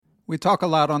We talk a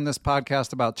lot on this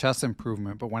podcast about chess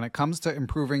improvement, but when it comes to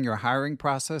improving your hiring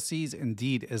processes,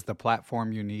 Indeed is the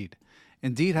platform you need.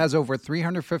 Indeed has over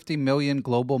 350 million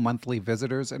global monthly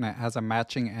visitors, and it has a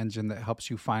matching engine that helps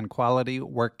you find quality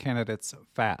work candidates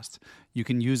fast. You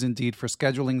can use Indeed for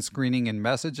scheduling, screening, and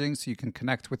messaging so you can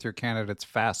connect with your candidates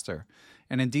faster.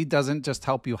 And Indeed doesn't just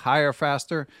help you hire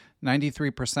faster.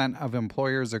 93% of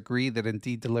employers agree that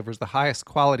Indeed delivers the highest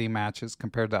quality matches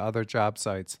compared to other job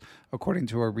sites, according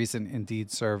to a recent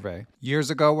Indeed survey. Years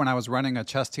ago, when I was running a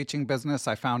chess teaching business,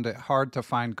 I found it hard to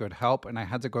find good help, and I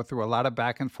had to go through a lot of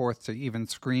back and forth to even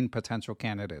screen potential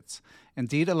candidates.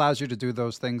 Indeed allows you to do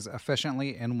those things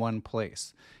efficiently in one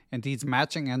place. Indeed's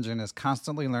matching engine is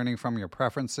constantly learning from your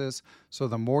preferences, so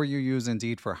the more you use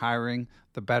Indeed for hiring,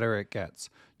 the better it gets.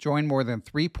 Join more than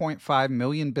 3.5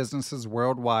 million businesses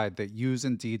worldwide that use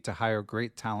Indeed to hire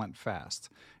great talent fast.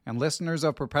 And listeners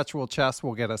of Perpetual Chess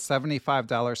will get a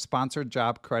 $75 sponsored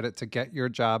job credit to get your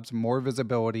jobs more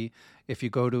visibility if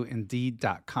you go to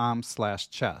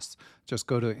Indeed.com/chess. Just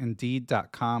go to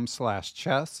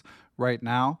Indeed.com/chess right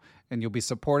now, and you'll be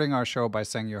supporting our show by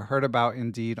saying you heard about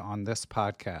Indeed on this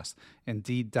podcast.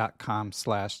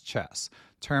 Indeed.com/chess.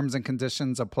 Terms and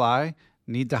conditions apply.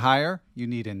 Need to hire? You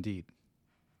need Indeed.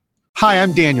 Hi,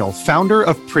 I'm Daniel, founder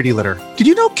of Pretty Litter. Did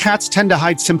you know cats tend to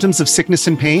hide symptoms of sickness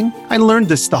and pain? I learned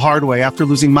this the hard way after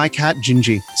losing my cat,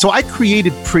 Gingy. So I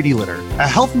created Pretty Litter, a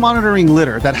health monitoring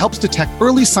litter that helps detect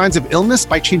early signs of illness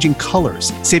by changing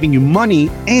colors, saving you money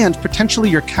and potentially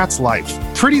your cat's life.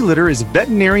 Pretty Litter is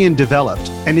veterinarian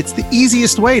developed, and it's the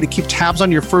easiest way to keep tabs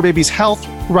on your fur baby's health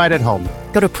right at home.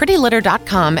 Go to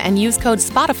prettylitter.com and use code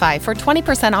SPOTIFY for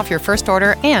 20% off your first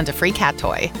order and a free cat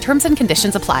toy. Terms and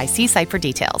conditions apply. See site for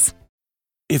details.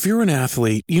 If you're an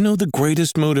athlete, you know the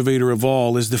greatest motivator of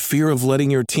all is the fear of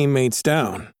letting your teammates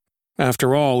down.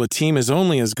 After all, a team is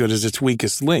only as good as its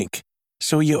weakest link.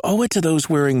 So you owe it to those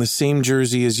wearing the same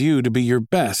jersey as you to be your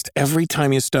best every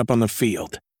time you step on the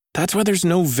field. That's why there's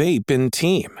no vape in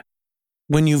team.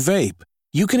 When you vape,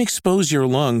 you can expose your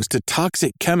lungs to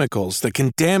toxic chemicals that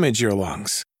can damage your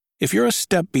lungs. If you're a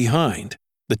step behind,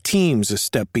 the team's a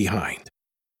step behind.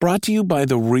 Brought to you by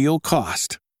The Real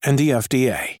Cost and the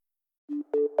FDA.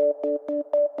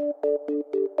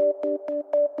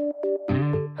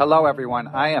 Hello, everyone.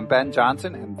 I am Ben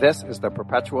Johnson, and this is the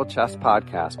Perpetual Chess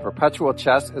Podcast. Perpetual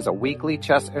Chess is a weekly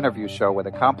chess interview show with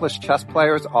accomplished chess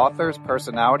players, authors,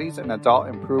 personalities, and adult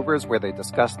improvers where they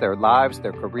discuss their lives,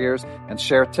 their careers, and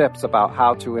share tips about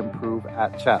how to improve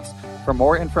at chess. For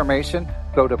more information,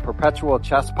 go to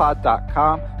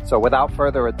perpetualchesspod.com. So without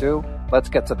further ado, let's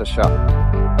get to the show.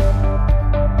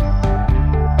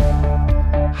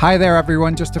 Hi there,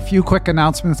 everyone. Just a few quick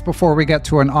announcements before we get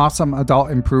to an awesome adult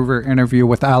improver interview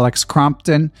with Alex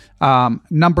Crompton.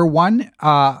 Number one,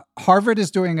 Harvard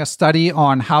is doing a study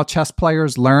on how chess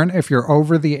players learn. If you're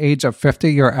over the age of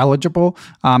 50, you're eligible.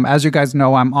 As you guys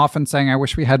know, I'm often saying I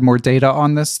wish we had more data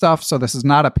on this stuff. So this is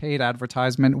not a paid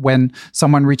advertisement. When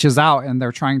someone reaches out and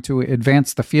they're trying to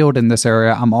advance the field in this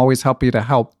area, I'm always happy to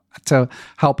help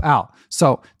out.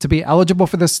 So to be eligible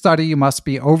for this study, you must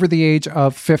be over the age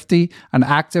of 50, an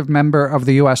active member of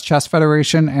the U.S. Chess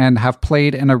Federation, and have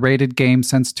played in a rated game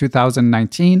since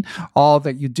 2019. All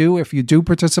that you do, if you do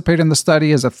participate in the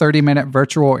study, is a 30-minute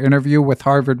virtual interview with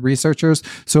Harvard researchers.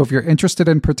 So if you're interested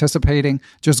in participating,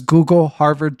 just Google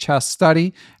Harvard Chess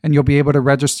Study, and you'll be able to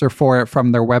register for it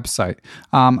from their website.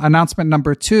 Announcement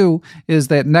number two is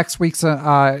that next week's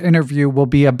interview will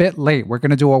be a bit late. We're going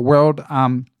to do a world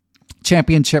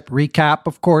championship recap,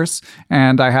 of course,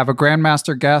 and I have a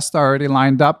grandmaster guest already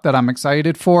lined up that I'm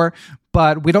excited for,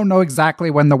 but we don't know exactly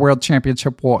when the World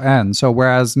Championship will end. So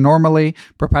whereas normally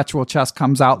Perpetual Chess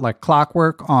comes out like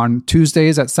clockwork on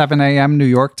Tuesdays at 7 a.m. New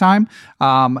York time,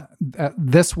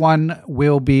 this one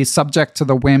will be subject to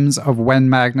the whims of when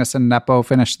Magnus and Nepo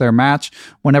finish their match.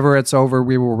 Whenever it's over,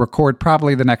 we will record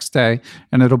probably the next day,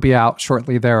 and it'll be out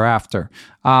shortly thereafter.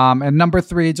 And number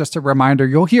three, just a reminder,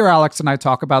 you'll hear Alex and I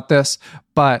talk about this,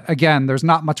 but again, there's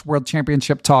not much World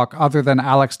Championship talk other than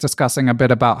Alex discussing a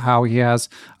bit about how he has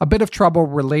a bit of trouble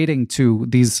relating to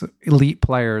these elite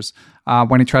players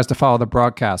when he tries to follow the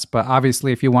broadcast. But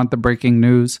obviously, if you want the breaking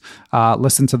news,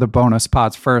 listen to the bonus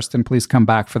pods first, and please come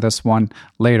back for this one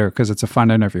later because it's a fun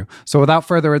interview. So without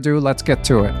further ado, let's get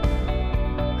to it.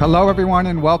 Hello, everyone,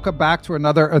 and welcome back to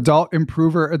another Adult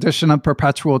Improver edition of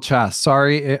Perpetual Chess.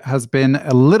 Sorry, it has been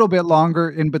a little bit longer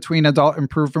in between Adult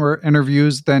Improver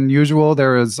interviews than usual.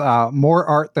 There is more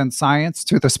art than science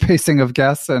to the spacing of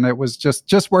guests, and it was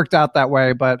just worked out that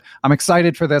way. But I'm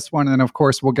excited for this one, and of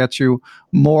course, we'll get you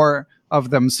more of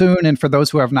them soon. And for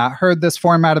those who have not heard this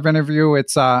format of interview,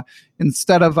 it's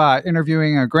instead of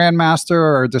interviewing a grandmaster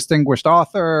or a distinguished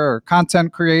author or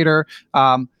content creator,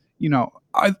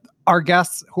 our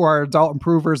guests who are adult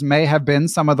improvers may have been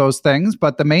some of those things,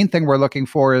 but the main thing we're looking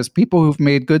for is people who've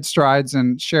made good strides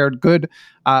and shared good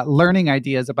learning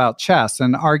ideas about chess.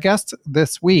 And our guest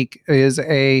this week is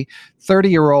a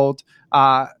 30-year-old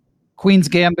Queen's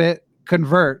Gambit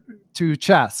convert to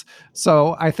chess.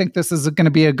 So I think this is going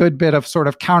to be a good bit of sort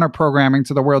of counter programming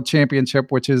to the World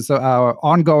Championship, which is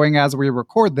ongoing as we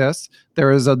record this.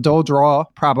 There is a dull draw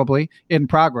probably in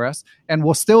progress and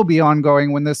will still be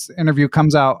ongoing when this interview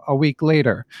comes out a week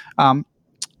later.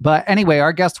 But anyway,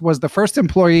 our guest was the first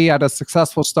employee at a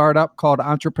successful startup called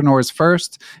Entrepreneurs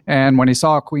First. And when he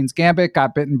saw Queen's Gambit,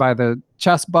 got bitten by the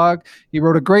chess bug. He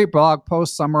wrote a great blog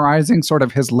post summarizing sort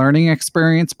of his learning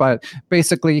experience. But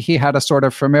basically, he had a sort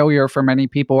of familiar for many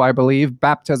people, I believe,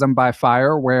 baptism by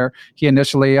fire, where he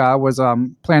initially was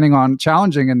planning on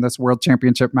challenging in this World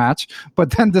Championship match,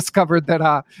 but then discovered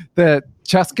that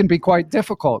chess can be quite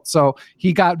difficult. So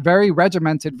he got very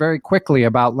regimented very quickly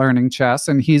about learning chess.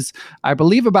 And he's, I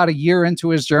believe, about a year into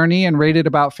his journey and rated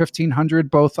about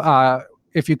 1,500, both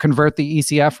if you convert the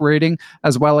ECF rating,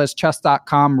 as well as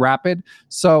chess.com rapid.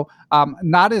 So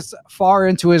not as far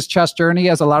into his chess journey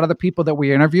as a lot of the people that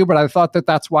we interview, but I thought that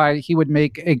that's why he would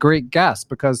make a great guest,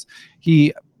 because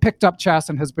he picked up chess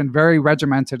and has been very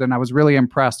regimented. And I was really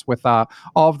impressed with all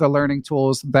of the learning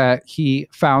tools that he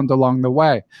found along the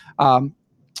way.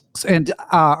 And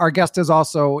our guest is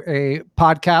also a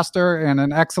podcaster and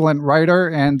an excellent writer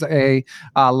and a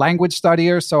language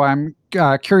studier. So I'm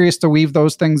curious to weave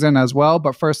those things in as well.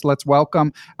 But first, let's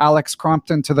welcome Alex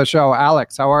Crompton to the show.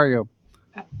 Alex, how are you?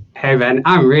 Hey, Ben.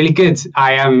 I'm really good.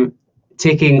 I am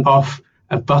ticking off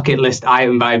a bucket list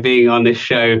item by being on this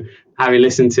show, having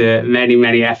listened to many,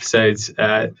 many episodes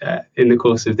in the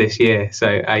course of this year. So,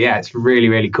 yeah, it's really,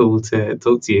 really cool to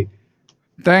talk to you.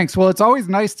 Thanks. Well, it's always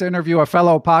nice to interview a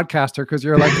fellow podcaster because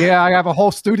you're like, yeah, I have a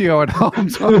whole studio at home.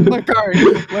 So I'm like, all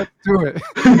right, let's do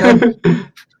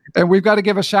it. And we've got to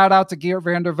give a shout out to Geert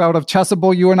Vanderveld of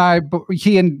Chessable. You and I,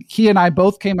 he and I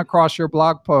both came across your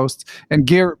blog post. And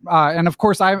Geert, and of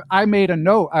course, I made a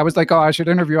note. I was like, oh, I should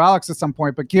interview Alex at some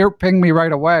point. But Geert pinged me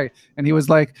right away, and he was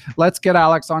like, let's get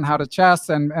Alex on How to Chess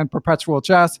and Perpetual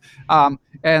Chess.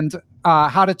 And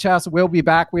How to Chess will be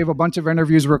back. We have a bunch of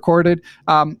interviews recorded,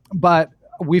 but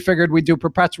we figured we'd do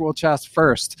Perpetual Chess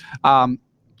first,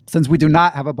 since we do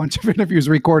not have a bunch of interviews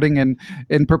recording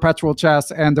in Perpetual Chess.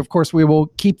 And of course, we will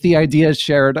keep the ideas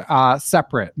shared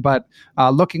separate, but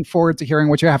looking forward to hearing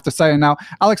what you have to say. And now,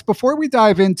 Alex, before we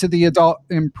dive into the adult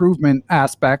improvement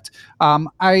aspect,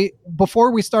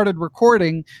 before we started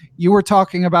recording, you were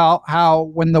talking about how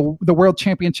when the World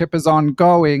Championship is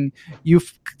ongoing, you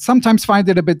sometimes find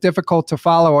it a bit difficult to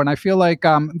follow. And I feel like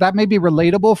that may be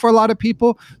relatable for a lot of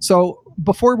people. So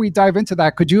before we dive into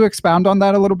that, could you expound on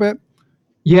that a little bit?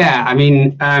 Yeah, I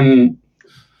mean,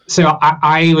 so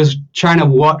I was trying to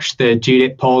watch the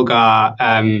Judith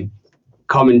Polgar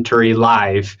commentary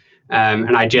live,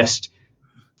 and I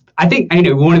think,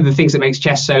 one of the things that makes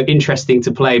chess so interesting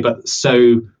to play but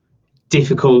so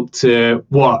difficult to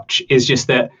watch is just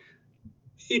that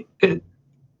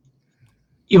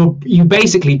you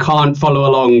basically can't follow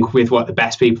along with what the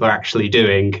best people are actually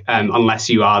doing unless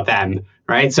you are them.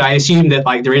 Right. So I assume that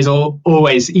there is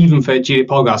always, even for Judith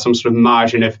Polgar, some sort of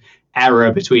margin of error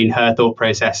between her thought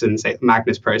process and, say,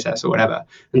 Magnus' process or whatever.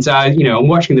 And so, I'm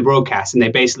watching the broadcast and they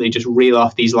basically just reel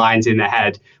off these lines in their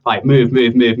head, like move,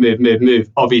 move, move, move, move, move,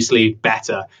 obviously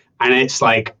better. And it's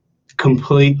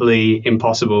completely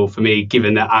impossible for me,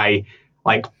 given that I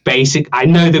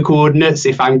know the coordinates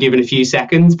if I'm given a few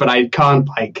seconds, but I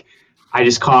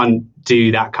just can't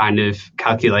do that kind of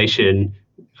calculation.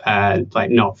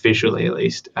 Not visually, at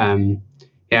least. So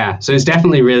it's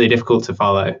definitely really difficult to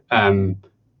follow.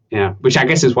 Which I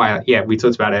guess is why, we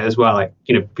talked about it as well.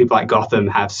 People like Gotham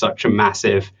have such a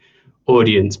massive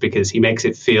audience because he makes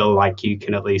it feel like you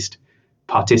can at least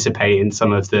participate in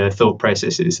some of the thought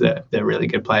processes that really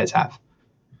good players have.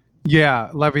 Yeah,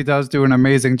 Levy does do an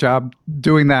amazing job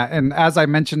doing that. And as I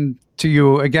mentioned to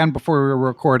you again before we were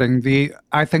recording,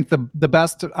 I think the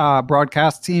best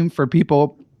broadcast team for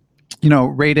people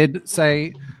rated,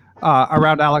 say,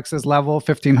 around Alex's level,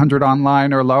 1,500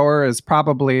 online or lower, is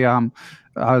probably Jovan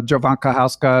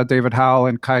Kahauska, David Howell,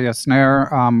 and Kaya Snare,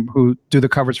 who do the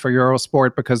coverage for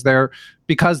Eurosport because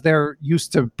they're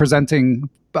used to presenting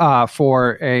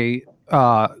for a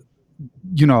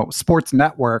sports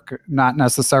network, not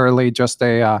necessarily just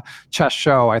a chess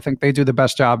show. I think they do the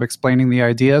best job explaining the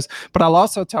ideas. But I'll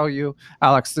also tell you,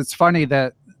 Alex, it's funny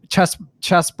that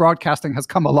chess broadcasting has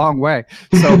come a long way.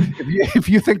 So if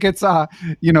you think it's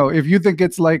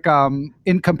like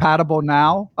incompatible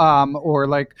now, or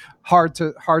like hard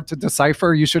to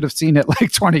decipher, you should have seen it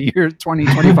like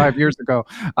 25 years ago.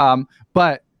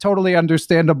 But totally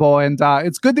understandable, and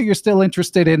it's good that you're still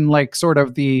interested in like sort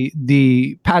of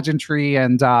the pageantry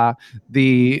and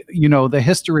the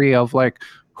history of like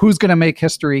who's going to make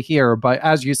history here. But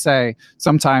as you say,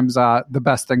 sometimes the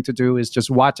best thing to do is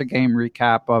just watch a game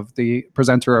recap of the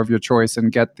presenter of your choice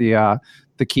and get the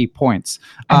key points.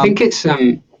 I think it's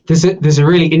there's a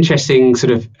really interesting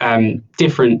sort of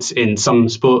difference in some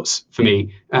sports for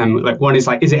me. Like one is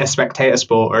like, is it a spectator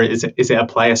sport or is it a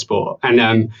player sport? And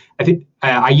I think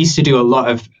I used to do a lot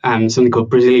of something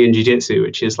called Brazilian Jiu-Jitsu,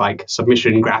 which is like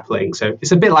submission grappling. So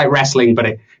it's a bit like wrestling, but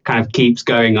it kind of keeps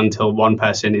going until one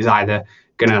person is either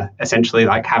going to essentially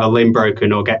like have a limb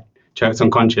broken or get choked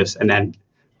unconscious, and then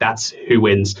that's who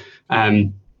wins.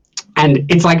 And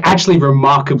it's like actually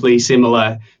remarkably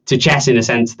similar to chess in a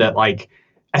sense that like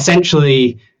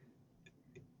essentially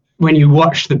when you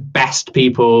watch the best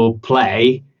people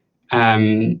play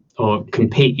or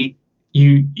compete,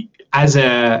 you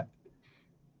can't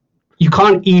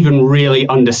even really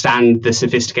understand the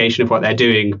sophistication of what they're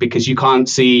doing, because you can't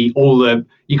see all the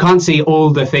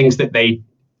things that they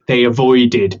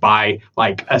avoided by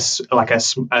like a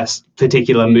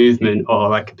particular movement or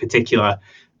like a particular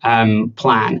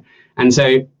plan. And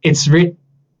so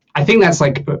I think that's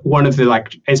like one of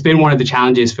the it's been one of the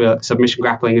challenges for submission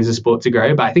grappling as a sport to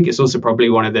grow, but I think it's also probably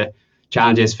one of the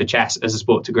challenges for chess as a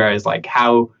sport to grow, is like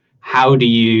how do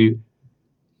you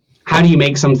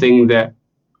make something that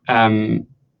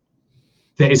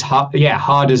is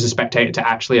hard as a spectator to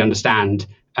actually understand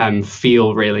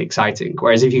feel really exciting.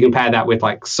 Whereas if you compare that with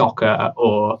like soccer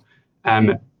or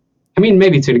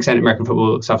maybe to an extent American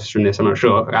football suffers from this, I'm not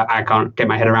sure, I can't get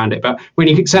my head around it, but when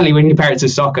you compare it to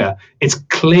soccer, it's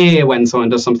clear when someone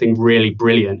does something really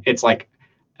brilliant. It's like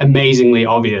amazingly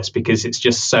obvious because it's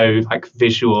just so like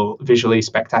visually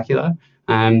spectacular.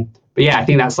 But yeah, I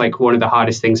think that's like one of the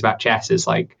hardest things about chess is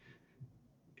like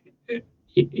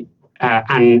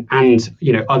and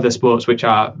other sports which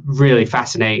are really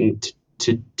fascinating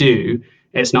to do,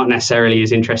 it's not necessarily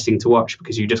as interesting to watch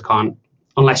because you just can't,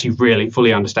 unless you really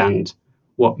fully understand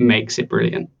what makes it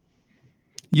brilliant.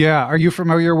 Yeah. Are you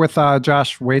familiar with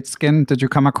Josh Waitzkin? Did you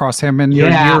come across him in your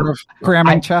year of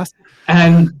cramming chess?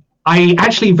 I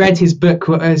actually read his book.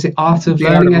 What is it? Art of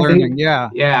Learning, I think. Yeah.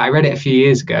 Yeah, I read it a few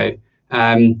years ago.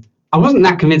 I wasn't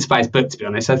that convinced by his book, to be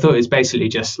honest. I thought it was basically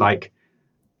just like,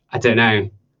 I don't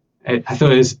know. I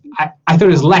thought it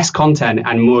was less content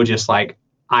and more just like,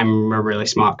 I'm a really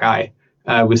smart guy,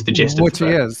 was the gist of it. Which he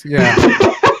is, yeah.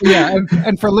 Yeah,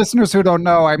 and for listeners who don't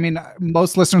know, I mean,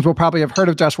 most listeners will probably have heard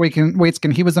of Josh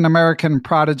Waitzkin. He was an American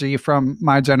prodigy from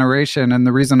my generation, and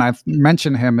the reason I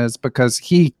mention him is because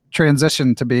he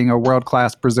transitioned to being a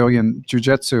world-class Brazilian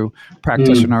jiu-jitsu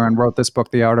practitioner and wrote this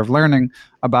book, The Art of Learning,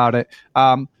 about it,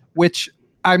 which...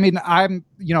 I mean,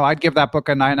 I'd give that book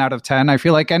a 9 out of 10. I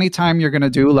feel like anytime you're going to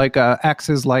do like a X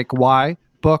is like Y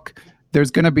book, there's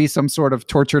going to be some sort of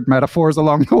tortured metaphors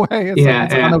along the way.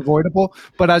 It's unavoidable.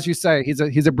 But as you say,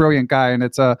 he's a brilliant guy, and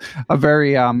it's a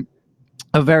very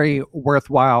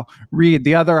worthwhile read.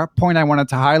 The other point I wanted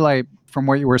to highlight from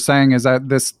what you were saying is that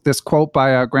this quote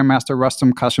by Grandmaster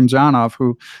Rustam Kasimdzhanov,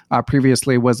 who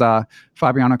previously was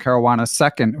Fabiano Caruana's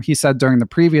second, he said during the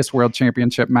previous World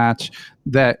Championship match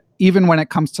that even when it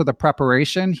comes to the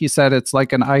preparation, he said it's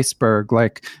like an iceberg,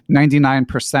 like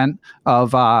 99%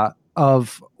 of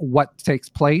what takes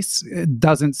place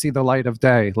doesn't see the light of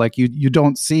day. Like you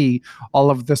don't see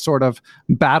all of the sort of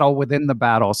battle within the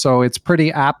battle. So it's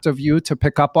pretty apt of you to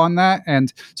pick up on that.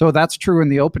 And so that's true in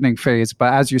the opening phase.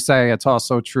 But as you say, it's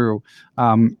also true.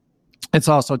 It's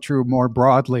also true more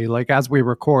broadly. Like as we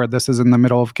record, this is in the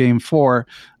middle of Game 4,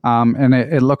 and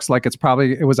it looks like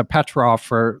it was a Petrov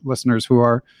for listeners who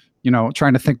are,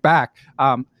 trying to think back.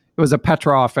 It was a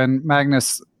Petrov, and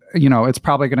Magnus, it's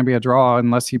probably going to be a draw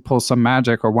unless he pulls some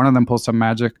magic or one of them pulls some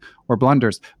magic or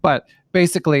blunders. But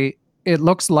basically, it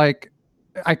looks like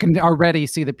I can already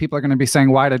see that people are going to be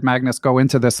saying, why did Magnus go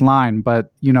into this line?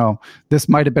 But, this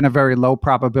might have been a very low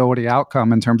probability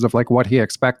outcome in terms of like what he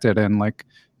expected. And like,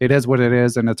 it is what it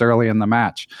is, and it's early in the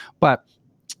match. But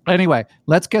anyway,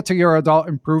 let's get to your adult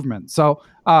improvement. So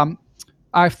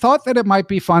I thought that it might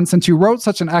be fun, since you wrote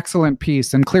such an excellent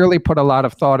piece and clearly put a lot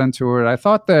of thought into it. I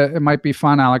thought that it might be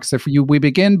fun, Alex, if we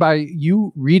begin by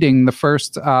you reading the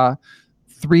first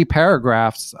 3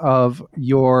 paragraphs of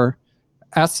your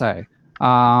essay.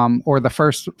 or the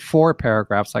first 4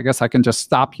 paragraphs. I guess I can just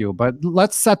stop you, but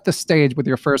let's set the stage with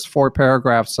your first 4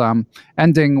 paragraphs,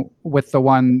 ending with the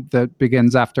one that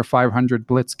begins after 500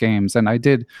 Blitz games. And I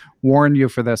did warn you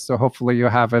for this, so hopefully you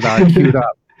have it queued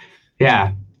up.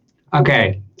 Yeah.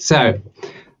 Okay. So,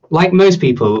 like most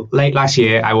people, late last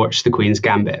year, I watched The Queen's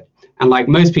Gambit. And like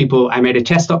most people, I made a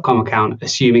chess.com account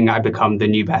assuming I'd become the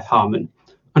new Beth Harmon.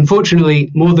 Unfortunately,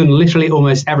 more than literally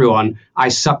almost everyone, I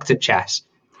sucked at chess.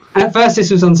 And at first, this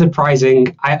was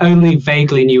unsurprising. I only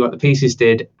vaguely knew what the pieces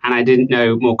did, and I didn't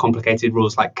know more complicated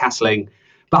rules like castling.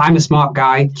 But I'm a smart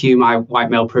guy, cue my white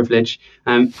male privilege.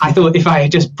 I thought if I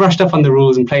had just brushed up on the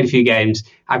rules and played a few games,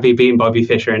 I'd be beating Bobby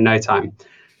Fischer in no time.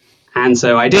 And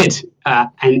so I did.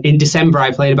 And in December,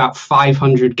 I played about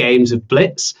 500 games of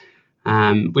Blitz,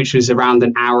 which was around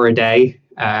an hour a day.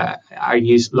 I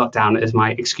used lockdown as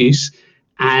my excuse.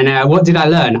 And what did I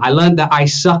learn? I learned that I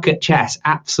suck at chess,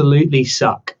 absolutely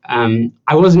suck.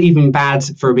 I wasn't even bad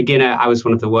for a beginner. I was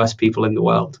one of the worst people in the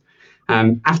world.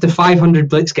 After 500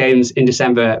 Blitz games in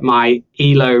December, my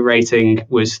ELO rating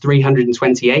was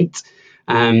 328,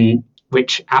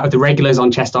 which out of the regulars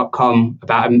on chess.com,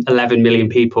 about 11 million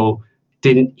people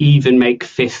didn't even make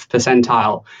 5th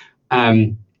percentile,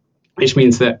 which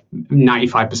means that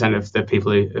 95% of the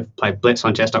people who have played Blitz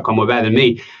on chess.com were better than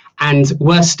me. And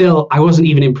worse still, I wasn't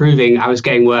even improving. I was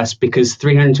getting worse because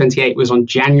 328 was on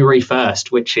January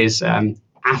 1st, which is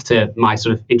after my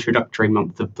sort of introductory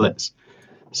month of Blitz.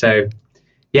 So,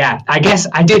 yeah, I guess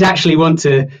I did actually want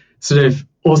to sort of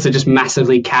also just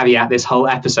massively caveat this whole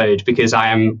episode because I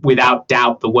am without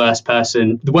doubt the worst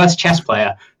chess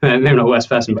player, maybe not worst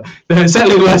person, but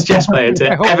certainly the worst chess player to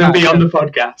ever be on the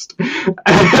podcast.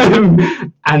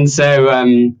 And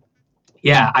so,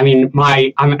 yeah, I mean,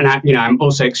 I'm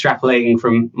also extrapolating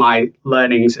from my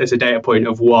learnings as a data point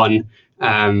of 1,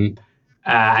 and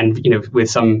with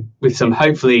some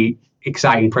hopefully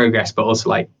exciting progress, but also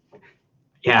like,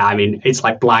 yeah, I mean, it's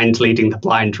like blind leading the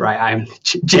blind, right? I'm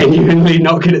genuinely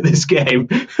not good at this game.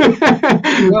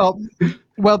 well,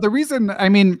 the reason, I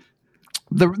mean,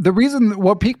 the reason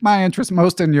what piqued my interest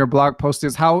most in your blog post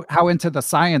is how into the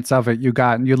science of it you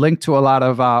got, and you linked to a lot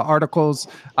of articles.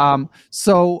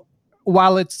 So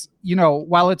while it's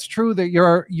true that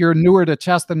you're newer to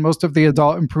chess than most of the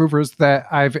adult improvers that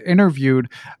I've interviewed,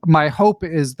 my hope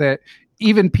is that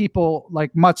even people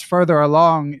like much further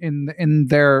along in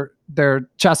their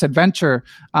chess adventure,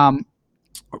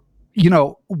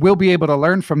 we'll be able to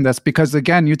learn from this because,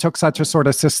 again, you took such a sort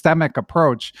of systemic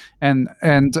approach, and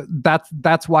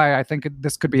that's why I think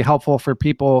this could be helpful for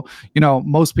people.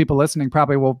 Most people listening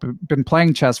probably will have been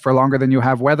playing chess for longer than you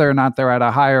have, whether or not they're at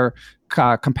a higher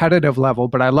competitive level,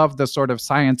 but I love the sort of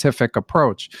scientific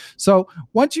approach. So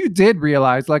once you did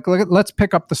realize, like, let's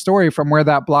pick up the story from where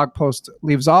that blog post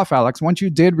leaves off, Alex. Once you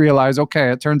did realize, okay,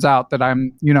 it turns out that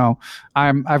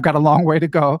I've got a long way to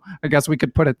go. I guess we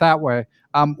could put it that way.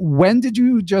 When did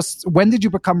you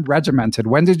become regimented?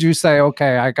 When did you say,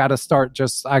 okay, I got to stop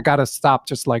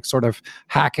just like sort of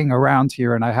hacking around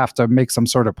here and I have to make some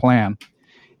sort of plan?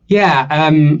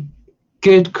 Yeah.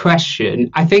 Good question.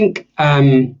 I think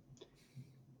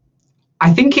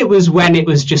it was when it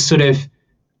was just sort of,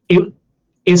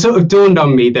 it sort of dawned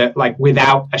on me that, like,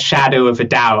 without a shadow of a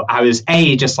doubt, I was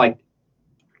just like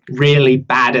really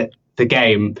bad at the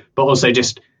game, but also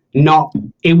just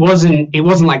it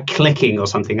wasn't like clicking or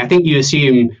something. I think you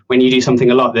assume when you do something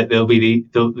a lot that there'll be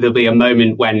a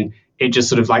moment when it just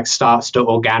sort of like starts to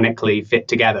organically fit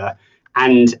together.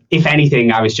 And if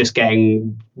anything, I was just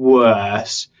getting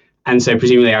worse. And so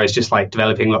presumably I was just like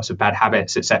developing lots of bad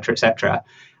habits, et cetera, et cetera.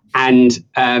 And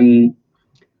I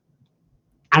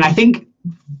think,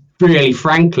 really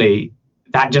frankly,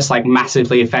 that just like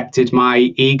massively affected my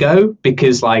ego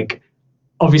because, like,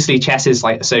 obviously chess is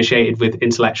like associated with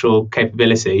intellectual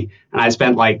capability, and I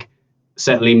spent like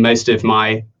certainly most of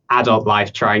my adult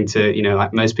life trying to,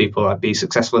 like most people, like, be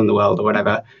successful in the world or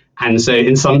whatever. And so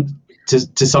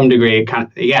to some degree,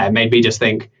 it made me just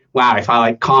think, wow, if I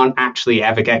like can't actually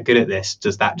ever get good at this,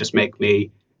 does that just make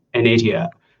me an idiot?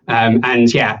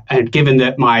 And given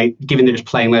that just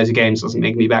playing loads of games doesn't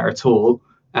make me better at all,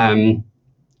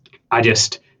 I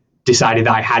just decided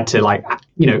that I had to, like,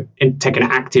 take an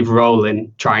active role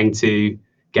in trying to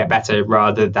get better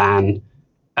rather than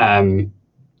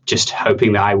just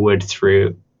hoping that I would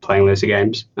through playing loads of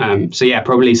games. So yeah,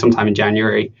 probably sometime in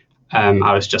January,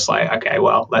 I was just like, okay,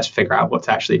 well, let's figure out what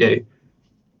to actually do.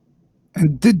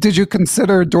 And did you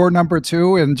consider door number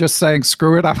 2 and just saying,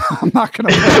 screw it, I'm not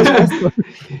going to play?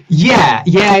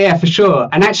 Yeah, for sure.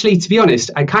 And actually, to be honest,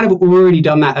 I kind of already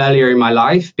done that earlier in my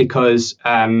life because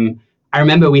I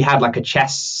remember we had like a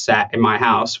chess set in my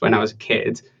house when I was a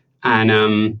kid.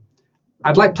 and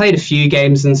I'd like played a few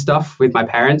games and stuff with my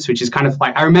parents, which is kind of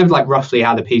like, I remember like roughly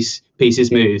how the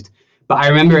pieces moved, but I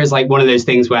remember it was like one of those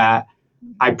things where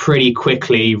I pretty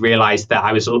quickly realized that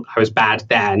I was bad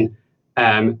then.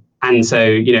 And so,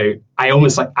 you know,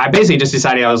 I basically just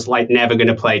decided I was like never going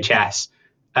to play chess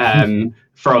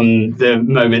from the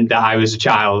moment that I was a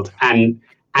child. And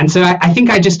so I think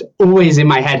I just always in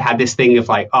my head had this thing of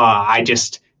like, I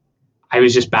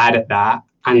was just bad at that.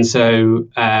 And so,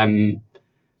 I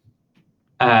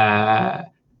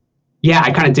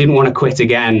kind of didn't want to quit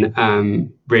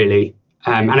again, really.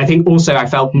 And I think also I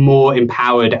felt more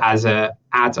empowered as an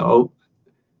adult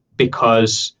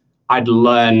because I'd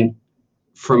learn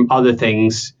from other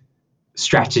things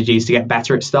strategies to get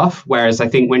better at stuff. Whereas I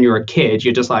think when you're a kid,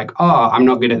 you're just like, I'm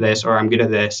not good at this, or I'm good at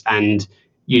this. And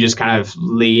you just kind of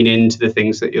lean into the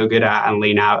things that you're good at and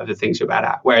lean out of the things you're bad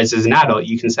at. Whereas as an adult,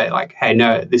 you can say like, hey,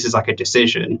 no, this is like a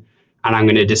decision and I'm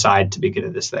going to decide to be good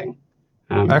at this thing.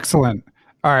 Excellent.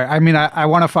 All right. I mean, I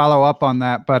want to follow up on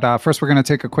that, but first we're going to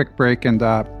take a quick break and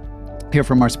hear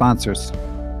from our sponsors.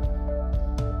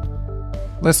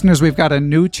 Listeners, we've got a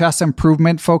new chess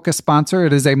improvement focused sponsor.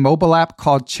 It is a mobile app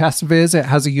called ChessViz. It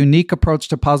has a unique approach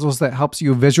to puzzles that helps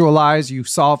you visualize. You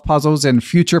solve puzzles in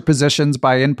future positions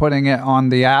by inputting it on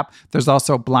the app. There's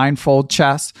also blindfold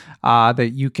chess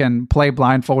that you can play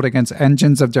blindfold against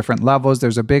engines of different levels.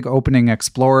 There's a big opening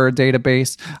explorer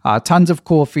database, tons of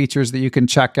cool features that you can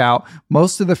check out.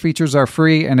 Most of the features are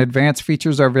free and advanced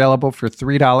features are available for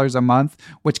 $3 a month,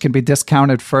 which can be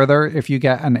discounted further if you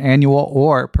get an annual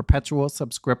or perpetual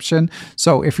subscription.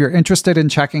 So if you're interested in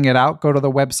checking it out, go to the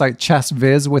website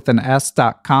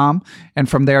chessviz.com, and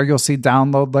from there you'll see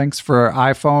download links for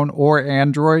iPhone or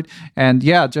Android. And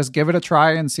just give it a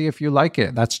try and see if you like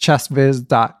it. That's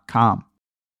chessviz.com.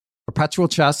 Perpetual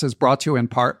Chess is brought to you in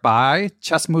part by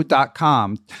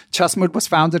Chessmood.com. Chessmood was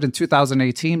founded in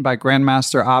 2018 by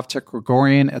Grandmaster Avchik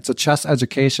Grigorian. It's a chess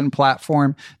education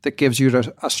platform that gives you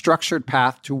a structured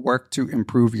path to work to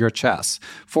improve your chess.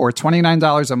 For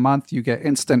 $29 a month, you get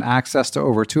instant access to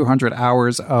over 200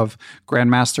 hours of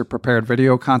Grandmaster prepared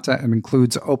video content and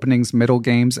includes openings, middle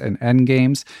games, and end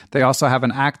games. They also have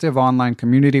an active online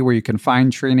community where you can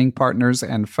find training partners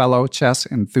and fellow chess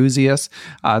enthusiasts.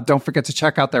 Don't forget to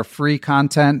check out their free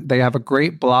content. They have a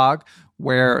great blog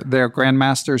where their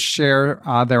grandmasters share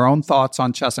their own thoughts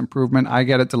on chess improvement. I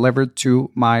get it delivered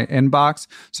to my inbox.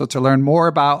 So to learn more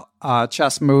about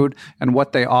Chessmood and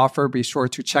what they offer, be sure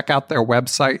to check out their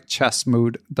website,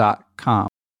 chessmood.com.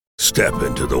 Step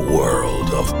into the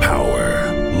world of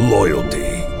power, loyalty,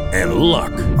 and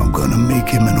luck. I'm gonna make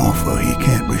him an offer he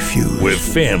can't refuse. With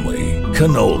family,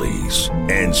 cannolis,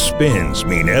 and spins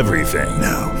mean everything.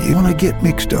 Now, you wanna get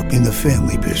mixed up in the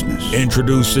family business.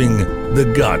 Introducing The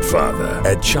Godfather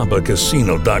at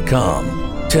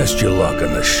ChumbaCasino.com. Test your luck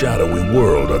in the shadowy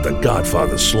world of The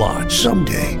Godfather slot.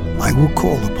 Someday, I will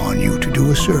call upon you to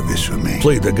do a service for me.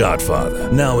 Play The Godfather,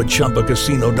 now at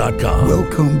ChumbaCasino.com.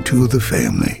 Welcome to the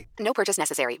family. No purchase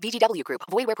necessary. VGW Group.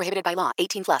 Void where prohibited by law.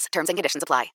 18+. Terms and conditions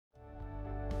apply.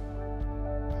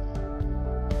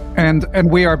 And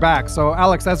we are back. So,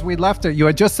 Alex, as we left it, you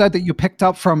had just said that you picked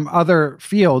up from other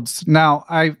fields. Now,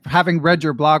 having read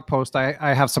your blog post,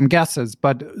 I have some guesses.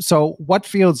 But so, what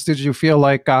fields did you feel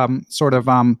like you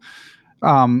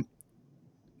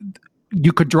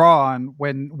could draw on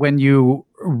when you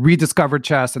rediscovered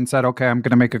chess and said, "Okay, I'm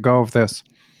going to make a go of this"?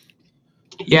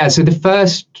 Yeah. So the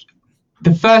first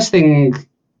thing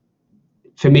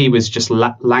for me was just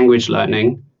language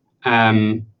learning.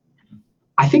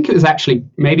 I think it was actually,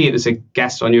 maybe it was a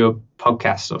guest on your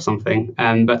podcast or something,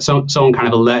 but someone kind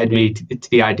of alerted me to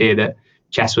the idea that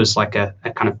chess was like a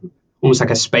kind of almost like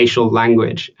a spatial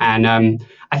language. And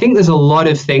I think there's a lot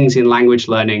of things in language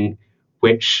learning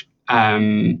which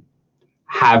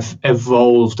have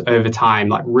evolved over time,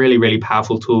 like really, really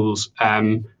powerful tools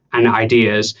and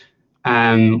ideas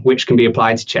which can be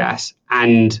applied to chess.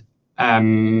 And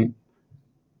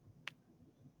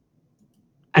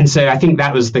so I think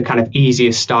that was the kind of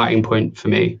easiest starting point for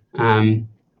me. So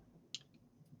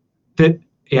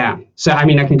I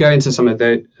mean, I can go into some of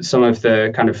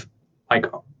the kind of like,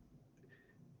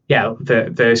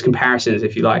 those comparisons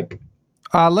if you like.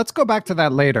 Let's go back to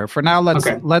that later. For now,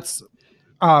 let's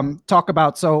talk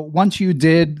about. So once you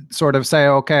did sort of say,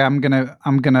 okay, I'm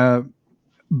gonna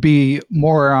be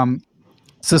more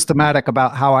systematic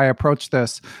about how I approach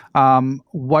this.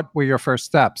 What were your first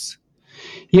steps?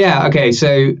 Yeah. Okay.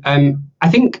 So I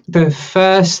think the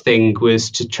first thing was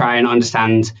to try and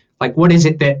understand, like, what is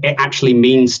it that it actually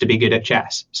means to be good at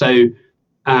chess? So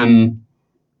I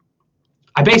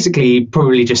basically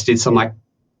probably just did some like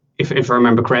if I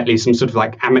remember correctly, some sort of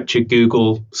like amateur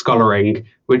Google scholaring,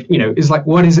 which, is like,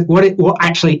 what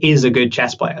actually is a good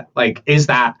chess player? Like, is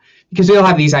that, because we all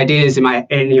have these ideas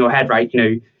in your head, right?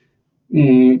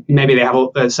 Maybe they have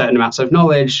a certain amounts of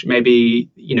knowledge. Maybe,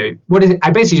 what is it?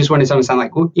 I basically just wanted to understand,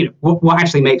 like, what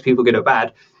actually makes people good or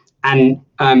bad. And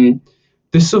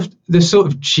the sort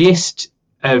of gist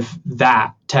of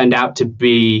that turned out to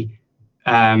be,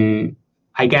 I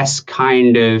guess,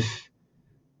 kind of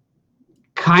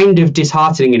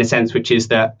disheartening in a sense, which is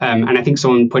that, and I think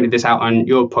someone pointed this out on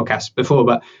your podcast before,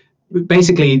 but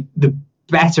basically the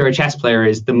better a chess player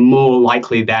is, the more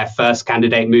likely their first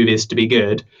candidate move is to be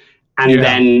good.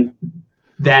 And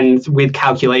then with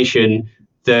calculation,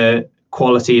 the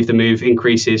quality of the move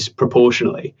increases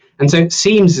proportionally. And so it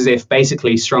seems as if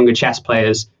basically stronger chess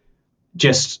players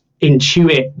just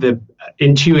intuit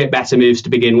better moves to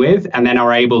begin with, and then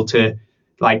are able to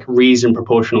like reason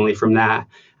proportionally from there.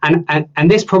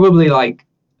 And this probably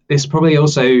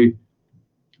also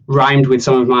rhymed with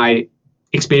some of my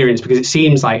experience, because it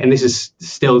seems like, and this is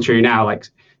still true now, like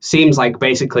seems like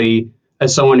basically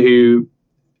as someone who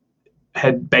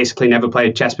had basically never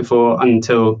played chess before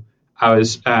until I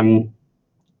was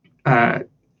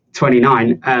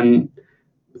 29,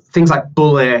 things like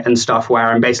bullet and stuff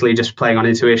where I'm basically just playing on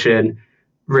intuition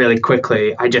really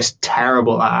quickly, I just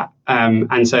terrible at.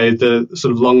 And so the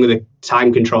sort of longer the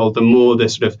time control, the more the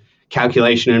sort of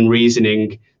calculation and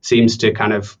reasoning seems to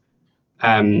kind of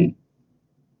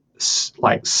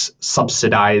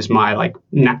subsidize my like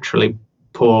naturally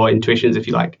poor intuitions, if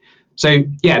you like. So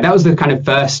yeah, that was the kind of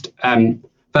first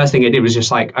thing I did, was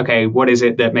just like, okay, what is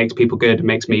it that makes people good and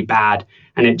makes me bad?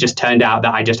 And it just turned out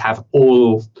that I just have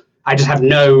no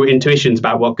intuitions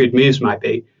about what good moves might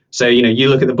be. So, you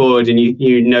look at the board and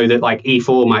you know that like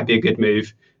E4 might be a good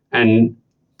move and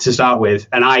to start with.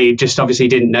 And I just obviously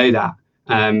didn't know that.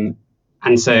 And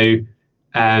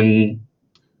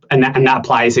that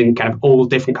applies in kind of all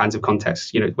different kinds of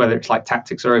contexts, whether it's like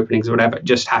tactics or openings or whatever,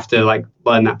 just have to like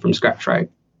learn that from scratch,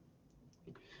 right?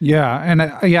 Yeah. And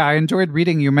I enjoyed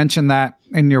reading you mention that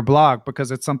in your blog, because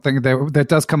it's something that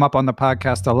does come up on the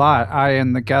podcast a lot. I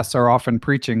and the guests are often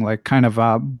preaching like kind of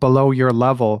below your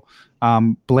level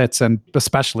blitz, and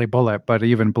especially bullet, but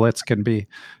even blitz can be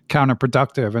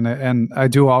counterproductive. And I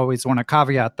do always want to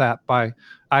caveat that by,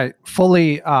 I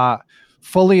fully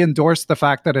endorse the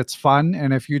fact that it's fun.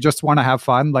 And if you just want to have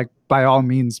fun, like by all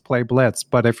means play blitz.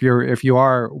 But if you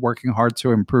are working hard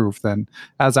to improve, then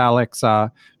as Alex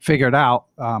figured out,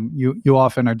 you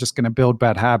often are just going to build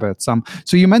bad habits.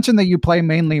 So you mentioned that you play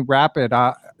mainly rapid.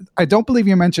 I don't believe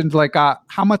you mentioned like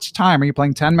how much time are you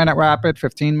playing? 10-minute rapid,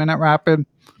 15-minute rapid?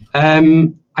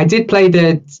 I did play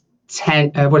the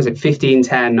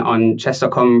 1510 on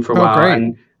chess.com for a while. Great.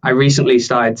 And I recently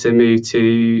started to move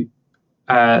to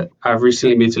I've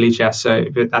recently moved to Lichess, so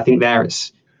I think there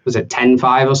was it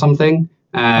 10-5 or something.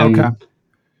 Okay.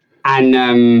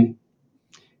 And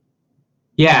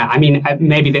yeah, I mean,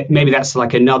 maybe that's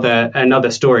like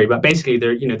another story. But basically,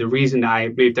 the reason I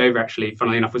moved over, actually,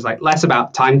 funnily enough, was like less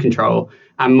about time control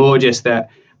and more just that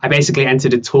I basically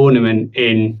entered a tournament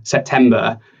in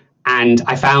September. And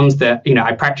I found that,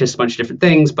 I practiced a bunch of different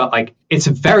things, but like it's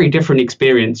a very different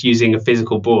experience using a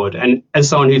physical board. And as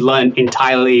someone who learned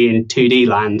entirely in 2D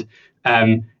land,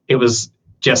 it was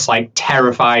just like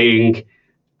terrifying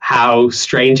how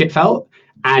strange it felt.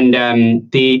 And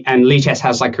Lichess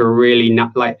has like a really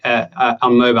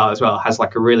on mobile as well, has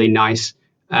like a really nice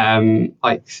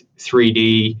like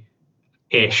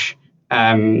 3D-ish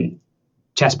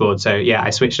chessboard. So yeah, I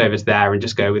switched over to there and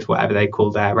just go with whatever they call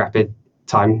their rapid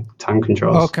time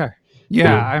controls. Okay.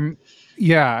 Yeah. I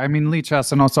mean,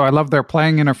 Lichess, and also I love their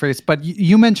playing interface. But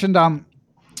you mentioned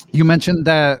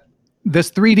that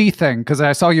this 3D thing, because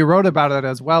I saw you wrote about it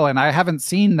as well, and I haven't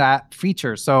seen that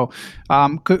feature. So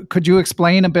could you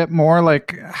explain a bit more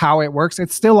like how it works?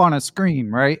 It's still on a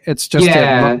screen, right? It's just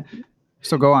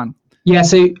so go on. Yeah.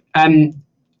 So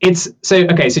so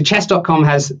chess.com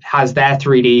has their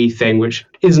 3D thing, which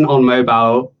isn't on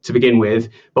mobile to begin with,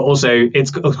 but also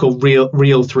it's called Real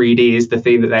 3D is the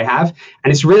theme that they have.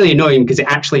 And it's really annoying because it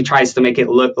actually tries to make it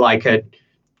look like a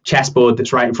chessboard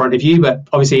that's right in front of you, but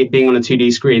obviously being on a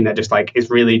 2D screen, that just like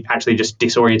is really actually just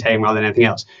disorientating rather than anything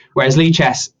else. Whereas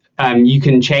Lichess, you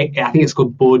can change, I think it's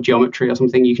called board geometry or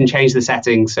something. You can change the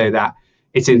settings so that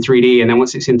it's in 3D, and then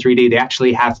once it's in 3D, they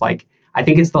actually have like, I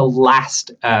think it's the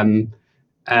last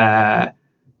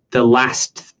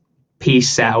piece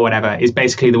set or whatever is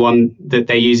basically the one that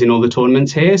they use in all the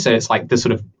tournaments here. So it's like the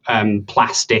sort of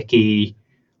plasticky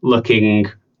looking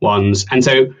ones. And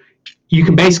so you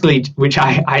can basically, which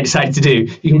I decided to do,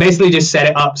 you can basically just set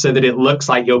it up so that it looks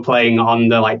like you're playing on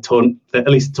the at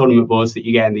least the tournament boards that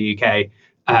you get in the UK,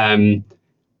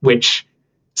 which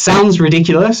sounds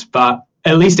ridiculous, but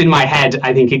at least in my head,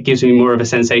 I think it gives me more of a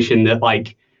sensation that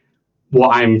like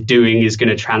what I'm doing is going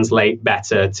to translate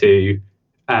better to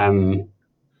when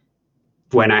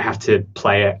I have to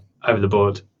play it over the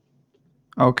board.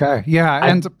 Okay.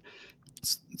 Yeah.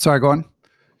 Sorry, go on.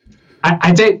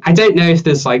 I don't know if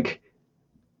there's like,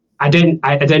 I don't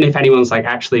know if anyone's like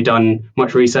actually done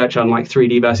much research on like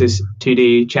 3D versus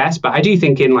 2D chess, but I do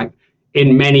think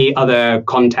in many other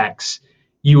contexts,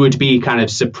 you would be kind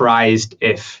of surprised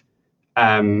if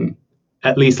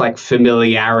at least like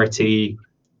familiarity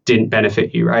didn't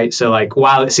benefit you, right? So like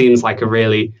while it seems like a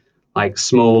really like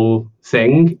small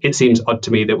thing, it seems odd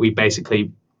to me that we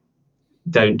basically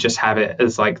don't just have it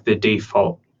as like the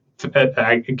default,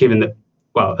 given that,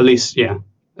 well, at least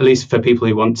for people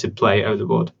who want to play over the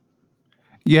board.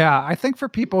 Yeah, I think for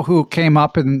people who came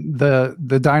up in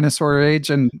the dinosaur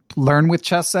age and learn with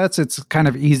chess sets, it's kind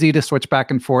of easy to switch back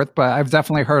and forth. But I've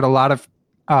definitely heard a lot of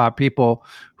people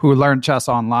who learn chess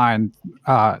online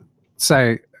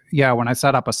say, yeah, when I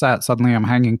set up a set, suddenly I'm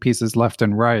hanging pieces left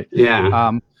and right.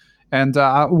 Yeah. And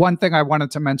one thing I wanted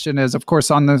to mention is, of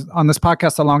course, on this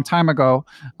podcast a long time ago,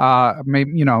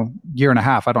 maybe year and a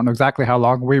half, I don't know exactly how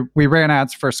long, we ran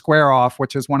ads for Square Off,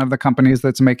 which is one of the companies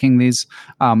that's making these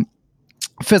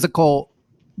physical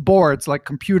boards, like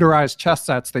computerized chess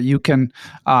sets that you can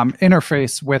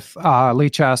interface with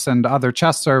Lichess and other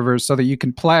chess servers so that you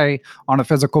can play on a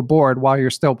physical board while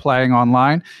you're still playing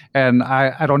online. And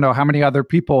I don't know how many other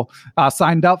people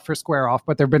signed up for Square Off,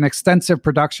 but there have been extensive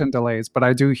production delays. But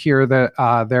I do hear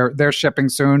that they're shipping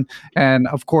soon. And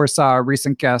of course,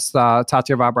 recent guest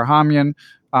Tatya Abrahamian,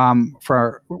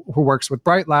 who works with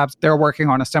Bright Labs, they're working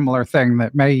on a similar thing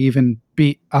that may even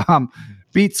beat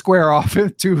Square Off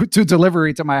to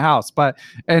delivery to my house.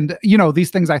 And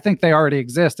these things, I think they already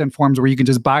exist in forms where you can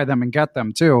just buy them and get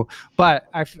them too. But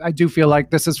I do feel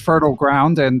like this is fertile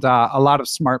ground, and a lot of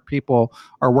smart people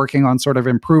are working on sort of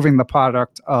improving the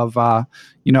product of,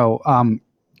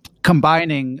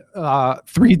 combining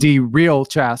 3D real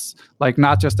chess, like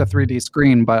not just a 3D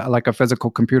screen, but like a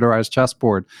physical computerized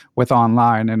chessboard with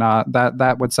online. And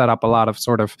that would set up a lot of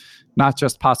sort of not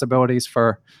just possibilities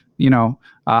for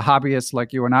hobbyists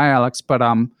like you and I, Alex, but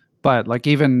like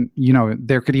even,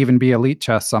 there could even be elite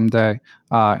chess someday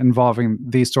involving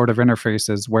these sort of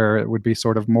interfaces where it would be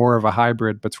sort of more of a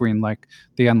hybrid between like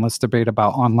the endless debate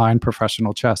about online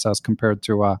professional chess as compared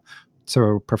to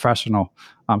professional.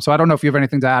 So I don't know if you have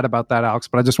anything to add about that, Alex,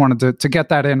 but I just wanted to get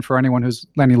that in for any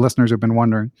listeners who've been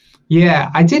wondering. Yeah,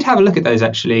 I did have a look at those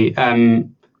actually. But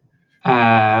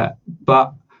I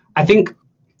think,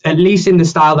 at least in the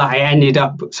style that I ended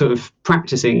up sort of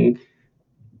practicing,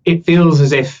 it feels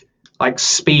as if like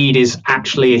speed is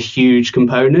actually a huge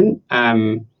component.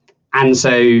 And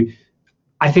so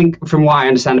I think from what I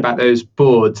understand about those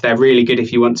boards, they're really good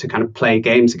if you want to kind of play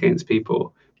games against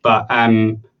people. But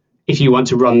if you want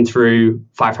to run through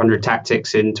 500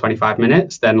 tactics in 25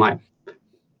 minutes, then like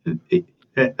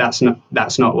that's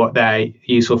not what they're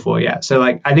useful for yet. So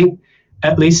like, I think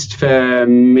at least for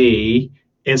me,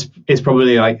 it's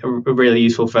probably like really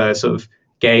useful for sort of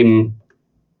game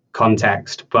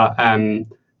context, but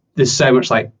there's so much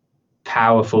like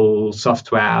powerful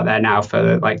software out there now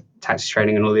for like tactics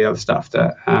training and all the other stuff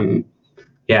that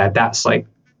that's like,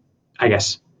 I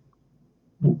guess,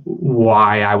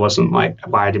 why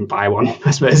I didn't buy one, I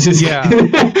suppose.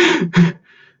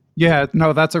 Yeah,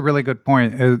 no, that's a really good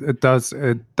point.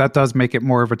 That does make it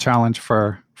more of a challenge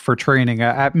for training.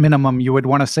 At minimum, you would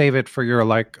want to save it for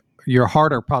your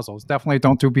harder puzzles. Definitely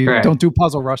don't do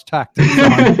Puzzle Rush tactics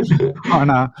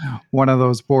on one of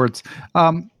those boards.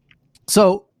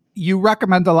 So you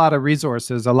recommend a lot of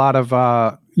resources, a lot of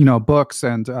books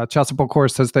and Chessable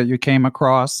courses that you came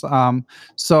across.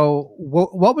 So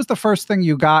what was the first thing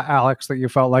you got, Alex, that you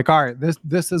felt like, all right,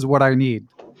 this is what I need?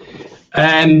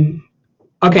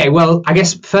 Okay, well, I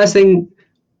guess the first thing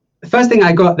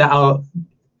I got that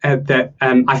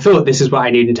I thought this is what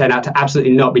I need and turned out to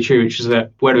absolutely not be true, which is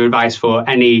a word of advice for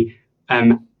any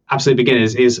absolute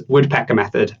beginners, is woodpecker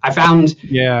method. I found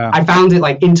it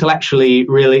like intellectually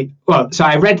really well. So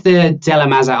I read the Della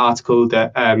Mazza article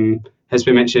that has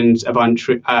been mentioned a bunch,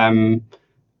 and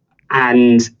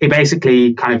it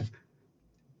basically kind of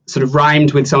sort of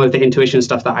rhymed with some of the intuition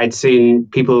stuff that I'd seen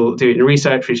people do in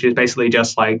research, which is basically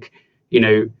just like,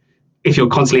 if you're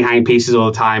constantly hanging pieces all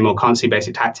the time or can't see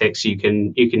basic tactics, you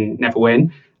can never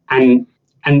win. And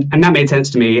that made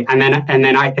sense to me. And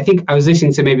then I think I was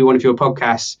listening to maybe one of your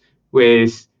podcasts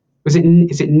with is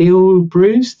it Neil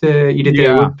Bruce? You did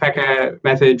the Woodpecker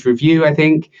method review, I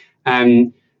think.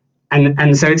 And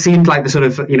so it seemed like the sort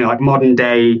of, like modern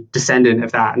day descendant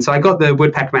of that. And so I got the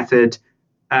Woodpecker method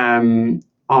on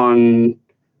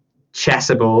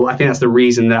Chessable. I think that's the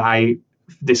reason that I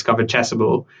discovered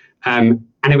Chessable. And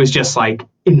it was just like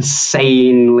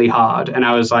insanely hard. And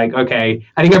I was like, okay,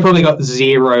 I think I probably got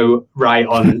 0 right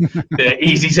on the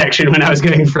easy section when I was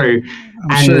going through.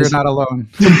 I'm sure you're not alone.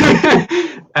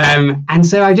 And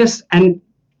so I just, and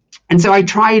so I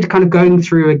tried kind of going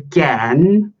through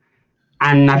again,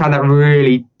 and I found that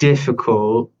really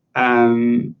difficult.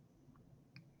 And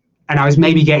I was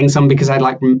maybe getting some because I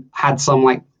had some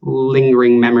like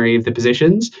lingering memory of the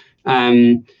positions.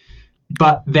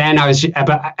 But then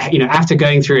after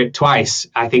going through it twice,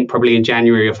 I think probably in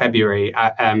January or February,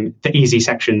 the easy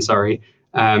section,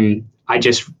 I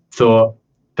just thought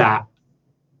that,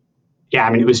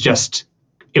 it was just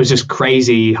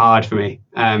crazy hard for me.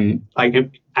 And I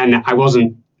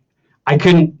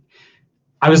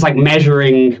was like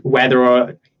measuring whether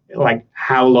or like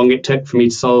how long it took for me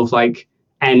to solve like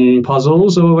N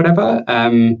puzzles or whatever,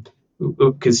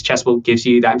 because Chessable gives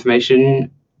you that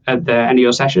information at the end of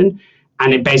your session.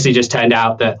 And it basically just turned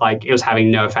out that like it was having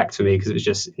no effect for me because it was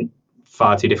just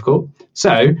far too difficult.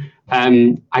 So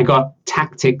I got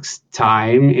tactics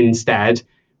time instead,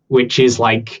 which is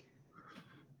like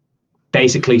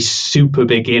basically super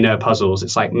beginner puzzles.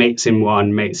 It's like mates in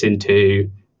 1, mates in 2,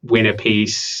 win a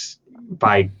piece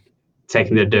by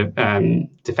taking the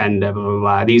defender, blah, blah,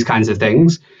 blah, these kinds of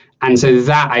things. And so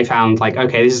that I found like,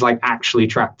 okay, this is like actually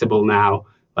tractable now.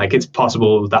 Like it's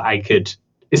possible that I could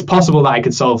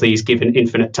solve these given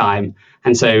infinite time.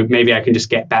 And so maybe I can just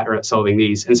get better at solving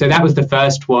these. And so that was the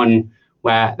first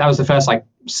like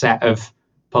set of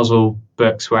puzzle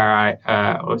books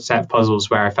or set of puzzles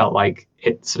where I felt like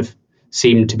it sort of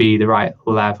seemed to be the right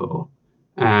level.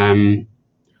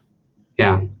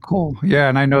 Yeah. Cool. Yeah.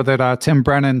 And I know that Tim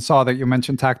Brennan saw that you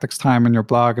mentioned Tactics Time in your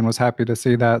blog and was happy to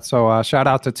see that. So shout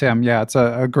out to Tim. Yeah, it's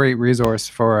a great resource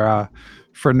for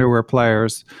newer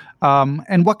players.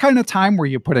 And what kind of time were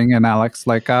you putting in, Alex?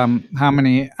 Like how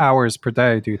many hours per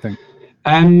day do you think?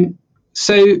 I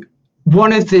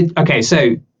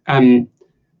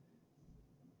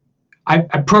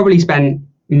probably spent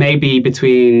maybe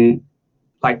between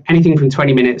like anything from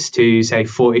 20 minutes to say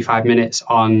 45 minutes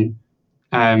on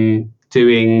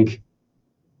doing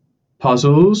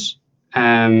puzzles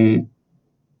in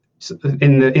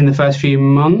the first few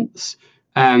months.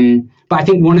 But I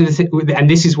think one of the and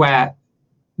this is where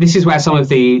some of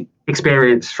the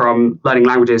experience from learning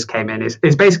languages came in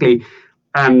is basically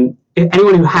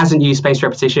anyone who hasn't used spaced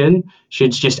repetition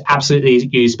should just absolutely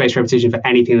use spaced repetition for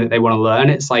anything that they want to learn.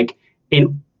 It's like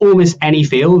in almost any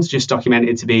field, just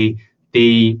documented to be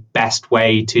the best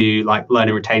way to like learn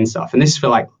and retain stuff. And this is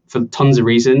for tons of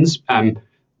reasons.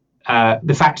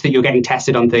 The fact that you're getting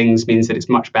tested on things means that it's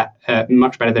much better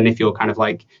than if you're kind of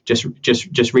like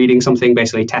just reading something.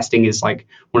 Basically, testing is like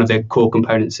one of the core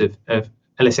components of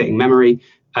eliciting memory.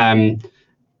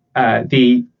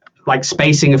 The like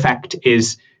spacing effect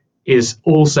is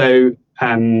also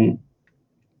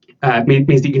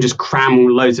means that you can just cram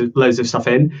loads of stuff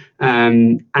in,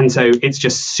 and so it's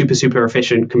just super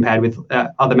efficient compared with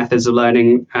other methods of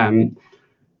learning.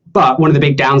 But one of the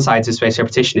big downsides of spaced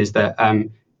repetition is that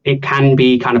it can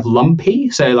be kind of lumpy.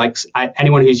 So like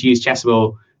anyone who's used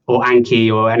Chessable or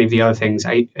Anki or any of the other things,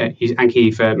 I used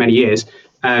Anki for many years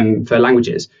for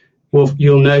languages. Well,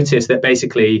 you'll notice that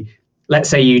basically, let's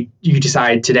say you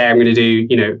decide today I'm going to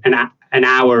do an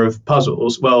hour of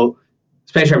puzzles. Well,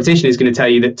 spaced repetition is going to tell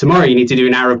you that tomorrow you need to do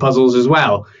an hour of puzzles as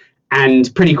well,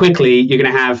 and pretty quickly you're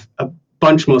going to have a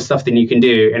bunch more stuff than you can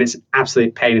do, and it's an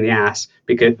absolute pain in the ass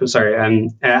because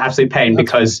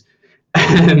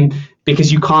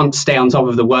because you can't stay on top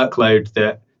of the workload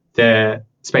that the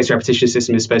spaced repetition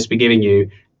system is supposed to be giving you.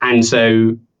 And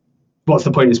so what's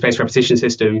the point of the spaced repetition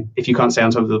system if you can't stay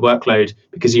on top of the workload?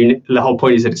 Because the whole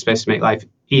point is that it's supposed to make life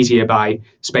easier by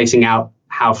spacing out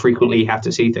how frequently you have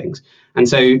to see things. And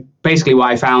so basically what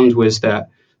I found was that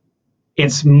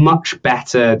it's much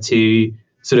better to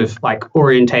sort of like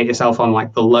orientate yourself on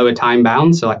like the lower time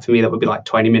bound. So like for me, that would be like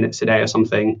 20 minutes a day or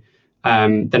something,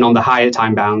 than on the higher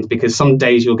time bound, because some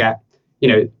days you'll get,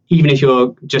 even if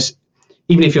you're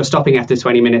stopping after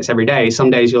 20 minutes every day, some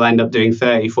days you'll end up doing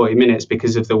 30, 40 minutes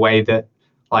because of the way that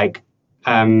like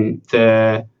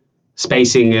the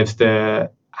spacing of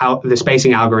the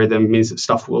spacing algorithm means that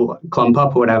stuff will clump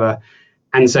up or whatever.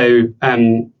 And so,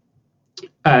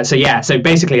 so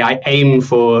basically I aim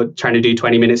for trying to do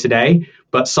 20 minutes a day,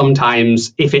 but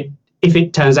sometimes if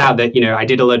it turns out that, I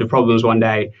did a load of problems one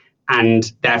day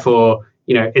and therefore,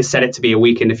 is set it to be a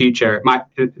week in the future,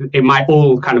 it might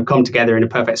all kind of come together in a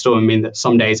perfect storm and mean that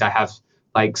some days I have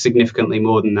like significantly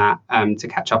more than that to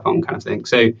catch up on, kind of thing.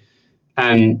 So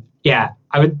I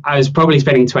was probably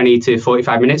spending 20 to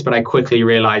 45 minutes, but I quickly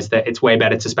realized that it's way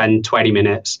better to spend 20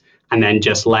 minutes and then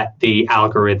just let the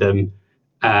algorithm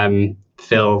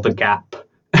fill the gap.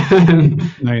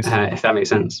 Nice. If that makes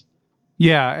sense.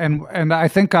 Yeah, and I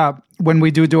think when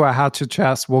we do a how to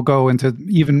chess, we'll go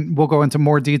into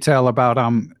more detail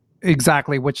about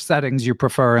exactly which settings you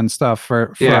prefer and stuff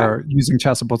for using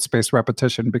Chessable spaced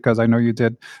repetition, because I know you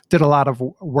did a lot of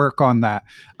work on that.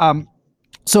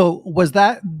 So was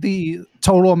that the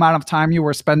total amount of time you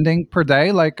were spending per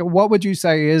day? Like, what would you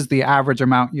say is the average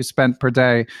amount you spent per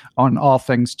day on all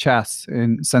things chess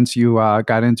since you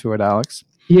got into it, Alex?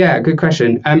 Yeah, good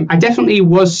question. I definitely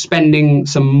was spending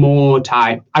some more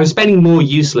time. I was spending more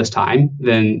useless time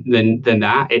than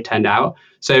that, it turned out.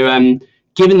 So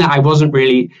given that I wasn't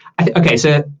really...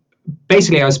 so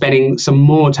basically I was spending some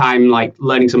more time like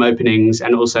learning some openings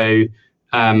and also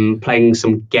playing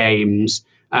some games.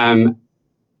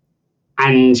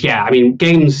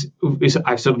 Games,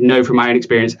 I sort of know from my own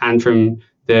experience and from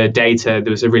the data.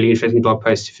 There was a really interesting blog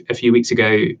post a few weeks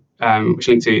ago, which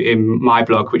linked to in my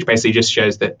blog, which basically just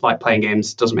shows that like playing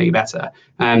games doesn't make you better.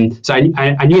 So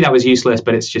I knew that was useless,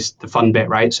 but it's just the fun bit,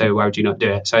 right? So why would you not do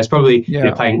it? So I was probably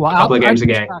playing a couple of games a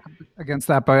game against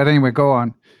that. But anyway, go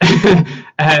on.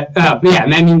 I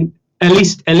mean, at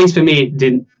least for me, it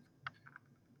didn't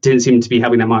seem to be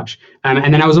helping that much.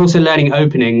 And then I was also learning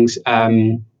openings,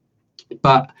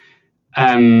 but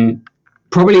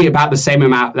probably about the same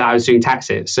amount that I was doing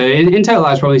taxes. So in total,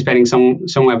 I was probably spending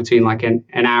somewhere between like an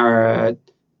hour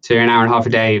to an hour and a half a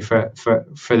day for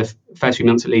the first few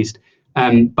months at least.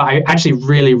 But I actually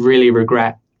really, really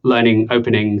regret learning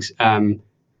openings.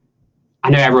 I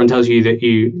know everyone tells you that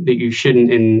you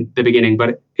shouldn't in the beginning,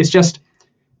 but it's just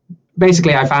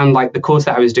basically I found like the course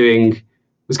that I was doing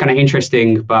was kind of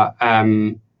interesting, but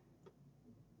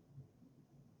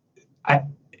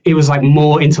it was like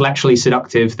more intellectually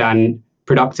seductive than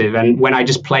productive. And when I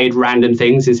just played random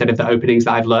things instead of the openings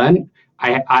that I've learned,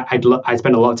 I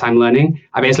spent a lot of time learning.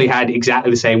 I basically had exactly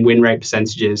the same win rate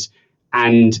percentages.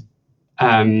 And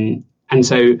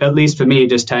so at least for me,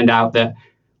 it just turned out that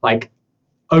like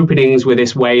openings were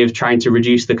this way of trying to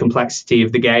reduce the complexity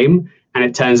of the game. And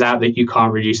it turns out that you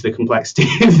can't reduce the complexity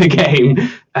of the game,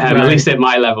 right. At least at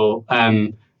my level.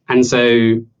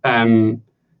 So in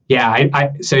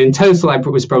total, I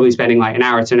was probably spending like an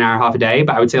hour to an hour and a half a day.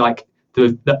 But I would say like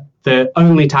the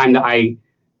only time that I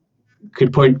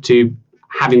could point to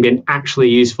having been actually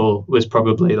useful was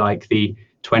probably like the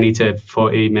 20 to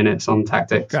 40 minutes on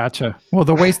tactics. Gotcha. Well,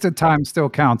 the wasted time still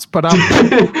counts, but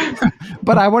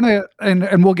but I want to,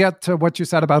 and we'll get to what you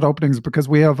said about openings because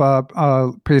we have a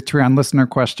Patreon listener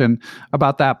question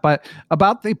about that. But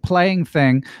about the playing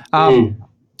thing,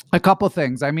 a couple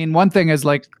things. I mean, one thing is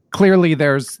like clearly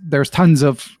there's tons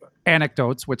of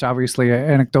anecdotes, which obviously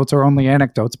anecdotes are only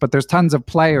anecdotes, but there's tons of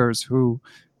players who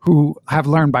have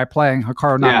learned by playing,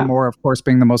 Hikaru Nakamura, of course,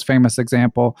 being the most famous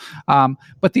example.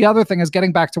 But the other thing is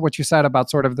getting back to what you said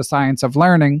about sort of the science of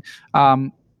learning.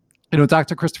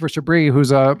 Dr. Christopher Chabris,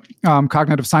 who's a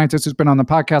cognitive scientist who's been on the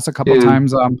podcast a couple of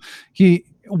times,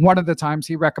 one of the times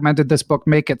he recommended this book,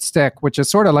 Make It Stick, which is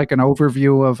sort of like an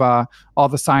overview of all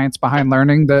the science behind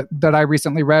learning that I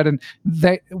recently read. And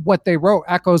what they wrote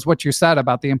echoes what you said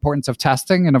about the importance of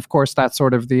testing. And of course, that's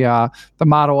sort of the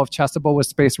model of Chessable with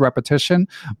spaced repetition.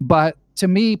 But to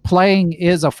me, playing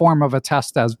is a form of a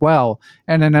test as well.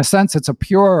 And in a sense, it's a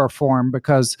purer form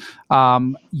because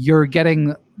you're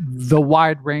getting the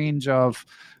wide range of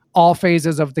all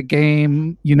phases of the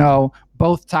game,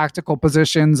 both tactical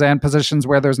positions and positions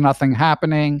where there's nothing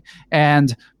happening,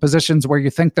 and positions where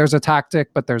you think there's a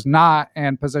tactic, but there's not,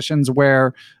 and positions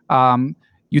where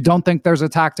you don't think there's a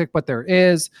tactic, but there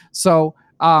is. So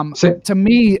to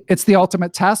me, it's the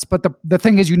ultimate test. But the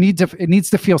thing is, it needs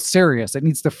to feel serious. It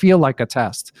needs to feel like a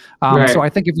test. Right. So I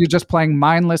think if you're just playing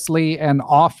mindlessly and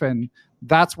often,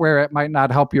 that's where it might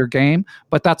not help your game.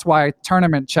 But that's why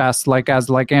tournament chess, like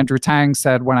Andrew Tang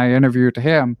said when I interviewed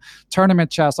him,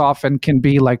 tournament chess often can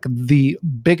be like the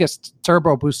biggest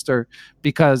turbo booster,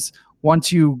 because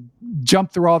once you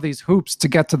jump through all these hoops to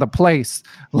get to the place,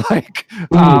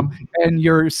 and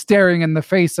you're staring in the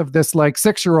face of this like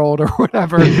 6-year-old or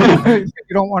whatever you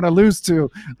don't want to lose to,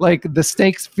 like the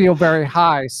stakes feel very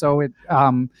high. So it,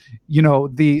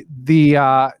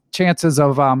 the chances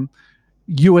of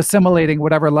you assimilating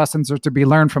whatever lessons are to be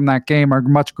learned from that game are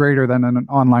much greater than in an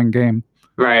online game.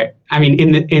 Right. I mean,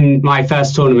 in my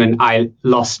first tournament, I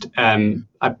lost.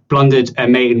 I blundered a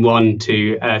mate in one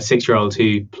to a 6-year-old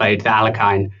who played the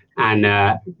Alakine,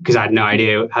 and because I had no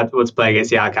idea what to play against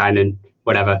the Alakine and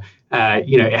whatever.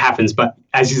 It happens. But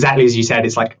exactly as you said,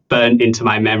 it's like burnt into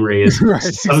my memory as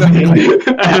something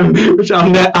which I'll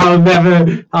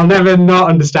never not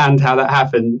understand how that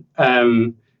happened.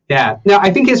 No,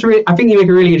 I think I think you make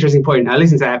a really interesting point. I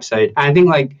listened to that episode, and I think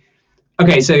like.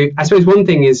 Okay, so I suppose one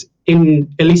thing is,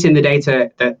 at least in the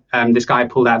data that this guy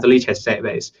pulled out of the Lichess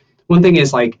database, one thing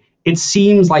is like, it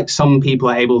seems like some people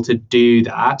are able to do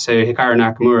that. So Hikaru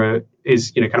Nakamura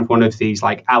is, kind of one of these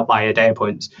like outlier data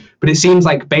points. But it seems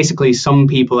like basically some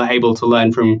people are able to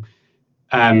learn from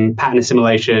pattern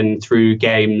assimilation through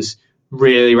games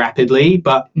really rapidly.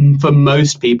 But for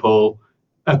most people,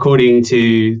 according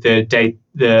to the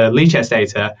Lichess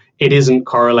data, it isn't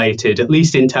correlated, at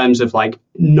least in terms of like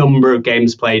number of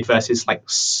games played versus like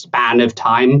span of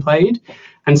time played.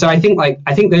 And so I think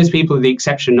those people are the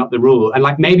exception, not the rule. And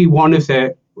like maybe one of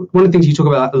the things you talk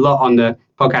about a lot on the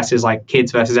podcast is like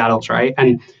kids versus adults, right?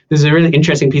 And there's a really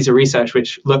interesting piece of research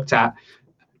which looked at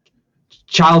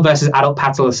child versus adult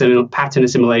pattern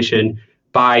assimilation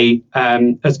by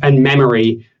and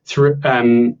memory through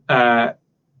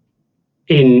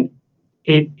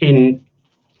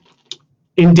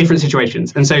in different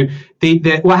situations. And so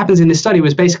what happens in this study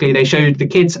was basically they showed the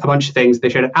kids a bunch of things, they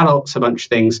showed adults a bunch of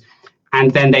things, and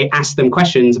then they asked them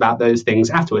questions about those things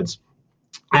afterwards.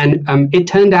 And it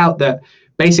turned out that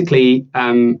basically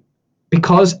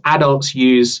because adults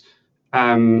use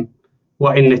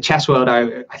what in the chess world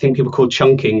I think people call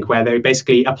chunking, where they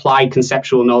basically apply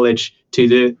conceptual knowledge to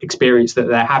the experience that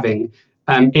they're having,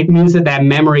 it means that their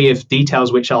memory of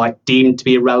details which are like deemed to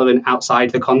be irrelevant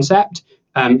outside the concept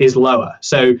is lower.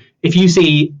 So if you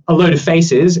see a load of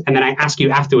faces and then I ask you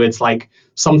afterwards like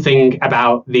something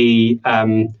about the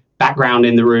background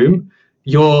in the room,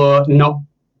 you're not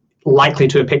likely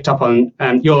to have picked up on,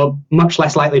 you're much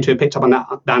less likely to have picked up on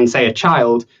that than say a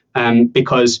child,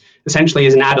 because essentially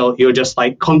as an adult, you're just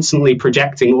like constantly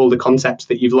projecting all the concepts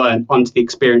that you've learned onto the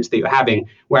experience that you're having.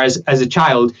 Whereas as a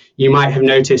child, you might have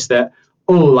noticed that,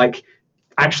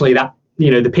 actually that,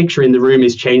 the picture in the room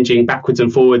is changing backwards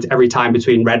and forwards every time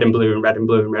between red and blue and red and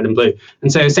blue and red and blue.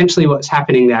 And so essentially what's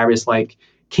happening there is like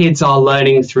kids are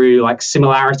learning through like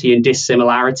similarity and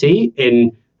dissimilarity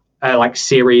in like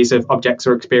series of objects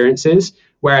or experiences,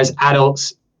 whereas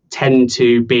adults tend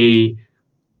to be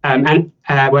applying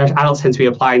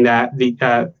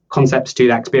the concepts to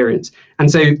that experience. And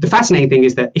so the fascinating thing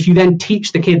is that if you then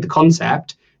teach the kid the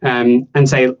concept and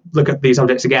say, look at these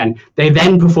objects again, they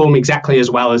then perform exactly as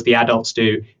well as the adults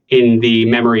do in the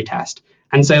memory test.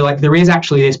 And so like there is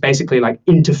actually this basically like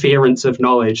interference of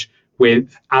knowledge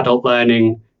with adult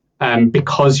learning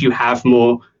because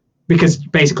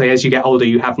basically as you get older,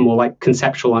 you have more like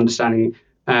conceptual understanding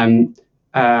and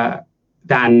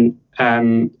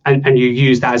you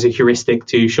use that as a heuristic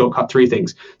to shortcut through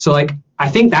things. So like, I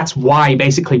think that's why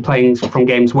basically playing from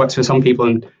games works for some people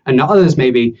and not others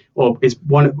maybe, or is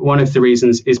one of the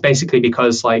reasons is basically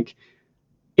because like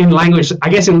in language, I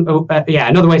guess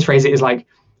another way to phrase it is like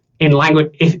in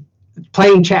language, if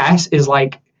playing chess is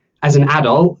like, as an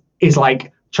adult, is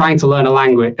like trying to learn a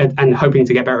language and hoping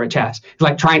to get better at chess. It's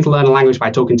like trying to learn a language by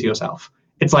talking to yourself.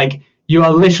 It's like you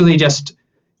are literally just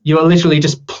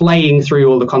playing through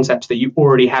all the concepts that you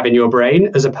already have in your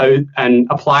brain, as opposed and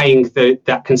applying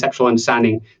that conceptual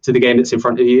understanding to the game that's in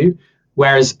front of you.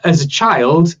 Whereas as a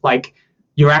child, like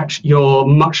you're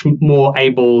much more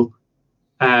able,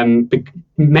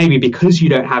 maybe because you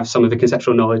don't have some of the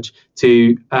conceptual knowledge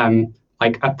to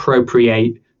like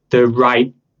appropriate the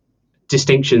right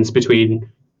distinctions between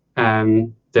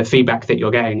the feedback that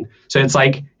you're getting. So it's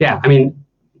like, I mean,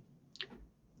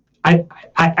 I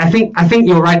think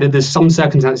you're right that there's some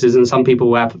circumstances and some people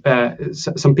where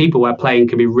playing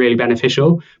can be really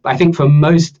beneficial. But I think for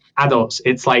most adults,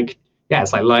 it's like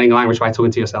learning a language by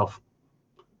talking to yourself.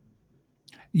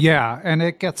 Yeah, and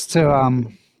it gets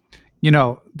to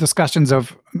discussions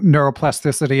of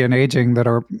neuroplasticity and aging that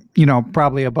are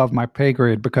probably above my pay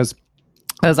grade, because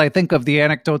as I think of the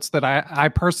anecdotes that I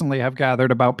personally have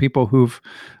gathered about people who've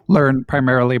learned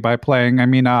primarily by playing, I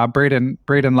mean, Braden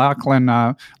Laughlin,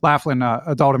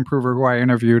 adult improver who I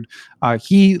interviewed,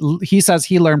 he says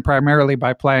he learned primarily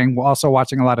by playing, also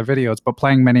watching a lot of videos, but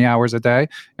playing many hours a day.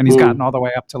 And he's gotten all the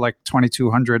way up to like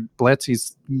 2,200 blitz.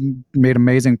 He's made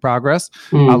amazing progress.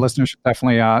 Listeners should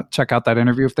definitely check out that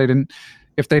interview if they didn't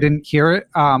hear it.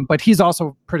 But he's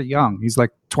also pretty young. He's like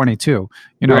 22,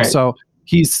 right. So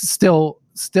he's still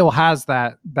has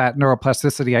that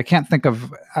neuroplasticity. I can't think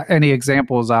of any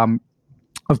examples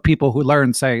of people who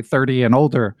learn, say, 30 and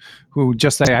older, who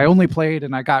just say, I only played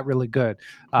and I got really good.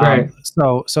 Right.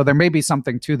 So there may be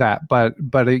something to that.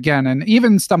 But again, and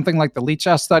even something like the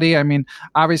Lichess study, I mean,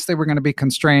 obviously we're going to be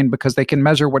constrained because they can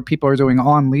measure what people are doing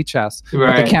on Lichess,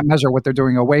 but they can't measure what they're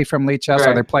doing away from Lichess. Right.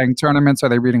 Are they playing tournaments? Are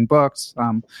they reading books?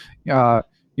 Are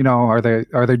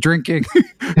they drinking?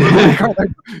 Are they,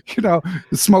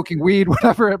 smoking weed,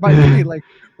 whatever it might be?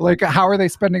 Like how are they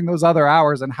spending those other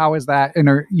hours, and how is that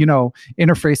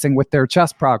interfacing with their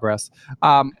chess progress?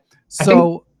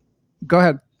 Go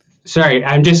ahead. Sorry,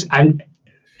 I'm just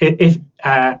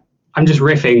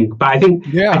riffing, but I think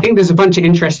there's a bunch of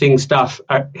interesting stuff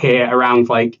here around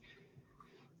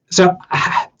So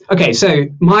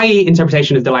my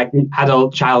interpretation of the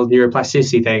adult-child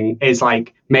neuroplasticity thing is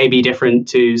maybe different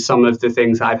to some of the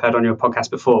things that I've heard on your podcast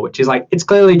before, which is it's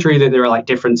clearly true that there are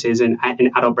differences in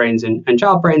adult brains and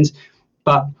child brains,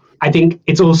 but I think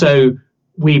it's also,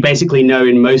 we basically know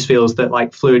in most fields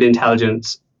that fluid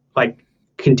intelligence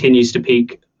continues to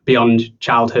peak beyond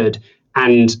childhood,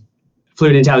 and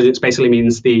fluid intelligence basically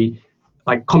means the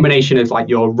combination of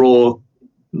your raw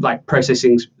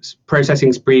processing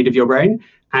speed of your brain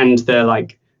and the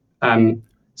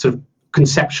sort of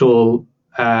conceptual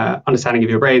understanding of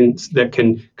your brain that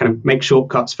can kind of make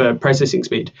shortcuts for processing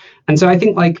speed. And so I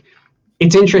think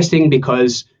it's interesting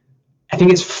because I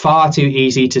think it's far too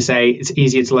easy to say it's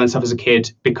easier to learn stuff as a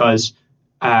kid because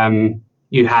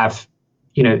you have,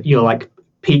 you're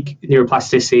peak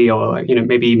neuroplasticity or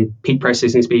maybe even peak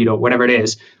processing speed or whatever it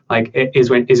is, is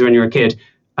when you're a kid.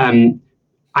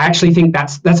 I actually think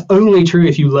that's only true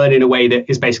if you learn in a way that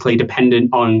is basically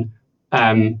dependent on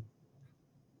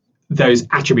those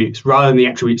attributes rather than the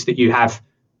attributes that you have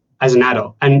as an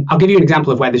adult. And I'll give you an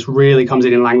example of where this really comes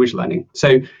in language learning.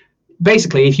 So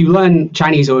basically, if you learn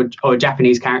Chinese or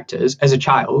Japanese characters as a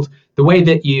child, the way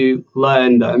that you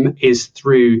learn them is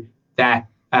through their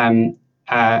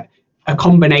a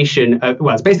combination of,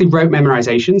 it's basically rote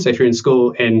memorization. So if you're in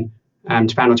school in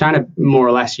Japan or China, more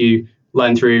or less you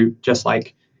learn through just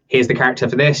here's the character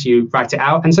for this, you write it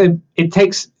out. And so it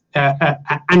takes,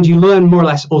 and you learn more or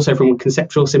less also from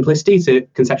conceptual simplicity to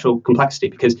conceptual complexity,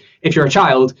 because if you're a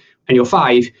child and you're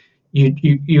 5,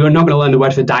 you are not going to learn the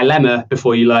word for dilemma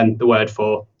before you learn the word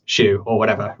for shoe or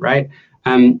whatever, right?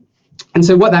 And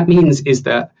so what that means is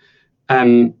that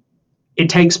it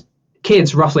takes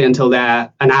kids roughly until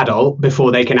they're an adult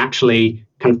before they can actually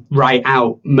kind of write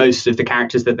out most of the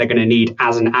characters that they're going to need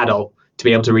as an adult to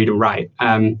be able to read and write.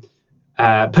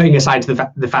 Putting aside to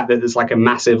the fact that there's a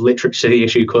massive literacy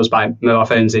issue caused by mobile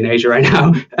phones in Asia right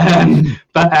now.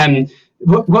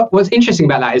 What's interesting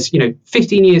about that is,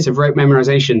 15 years of rote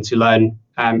memorization to learn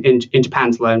in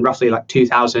Japan, to learn roughly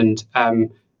 2,000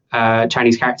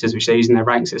 Chinese characters, which they use in their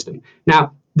writing system.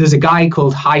 Now, there's a guy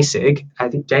called Heisig, I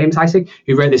think James Heisig,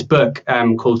 who wrote this book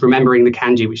called Remembering the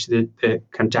Kanji, which is the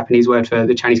kind of Japanese word for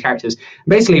the Chinese characters.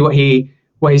 Basically, what he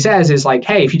says is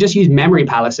hey, if you just use memory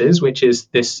palaces, which is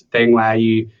this thing where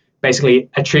you basically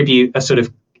attribute a sort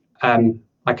of a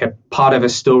part of a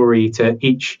story to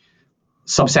each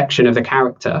subsection of the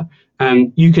character,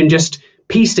 you can just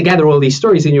piece together all these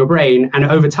stories in your brain, and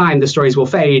over time the stories will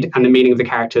fade and the meaning of the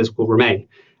characters will remain.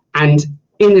 And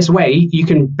in this way, you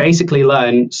can basically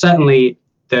learn certainly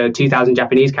the 2,000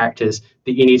 Japanese characters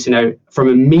that you need to know from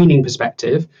a meaning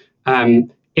perspective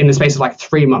in the space of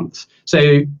 3 months.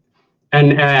 So,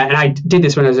 and I did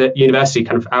this when I was at university,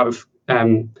 kind of out of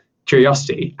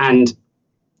curiosity. And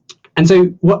so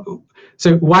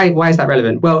why is that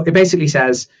relevant? Well, it basically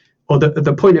says, or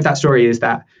the point of that story is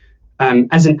that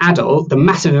as an adult, the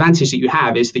massive advantage that you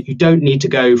have is that you don't need to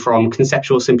go from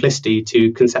conceptual simplicity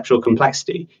to conceptual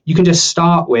complexity. You can just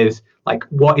start with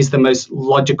what is the most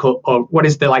logical, or what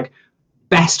is the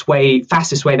best way,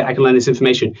 fastest way that I can learn this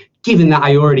information, given that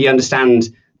I already understand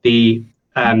lots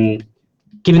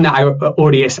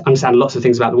of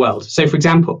things about the world. So for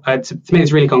example, to make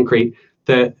this really concrete,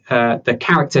 the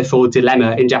character for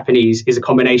dilemma in Japanese is a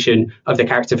combination of the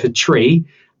character for tree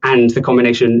and the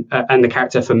combination and the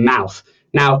character for mouth.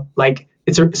 Now,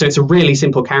 it's a really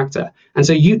simple character, and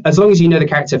so as long as you know the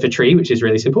character for tree, which is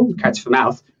really simple, the character for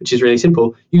mouth, which is really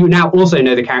simple, you now also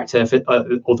know the character for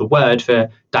or the word for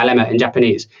dilemma in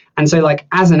Japanese. And so,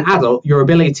 as an adult, your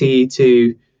ability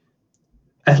to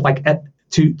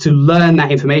to learn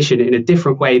that information in a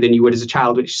different way than you would as a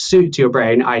child, which suits your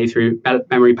brain, i.e., through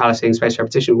memory palacing, spaced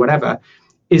repetition, whatever,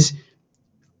 is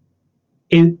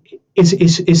it's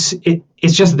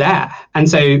just there. And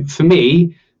so for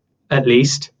me, at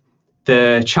least,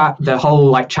 the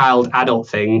whole child adult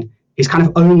thing is kind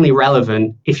of only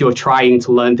relevant if you're trying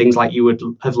to learn things like you would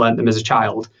have learned them as a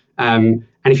child. And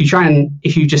And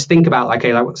if you just think about like,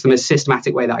 okay, like what's the most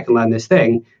systematic way that I can learn this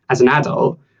thing as an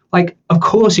adult? Like, of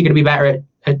course you're going to be better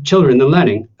at children than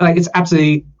learning. Like,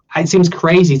 it seems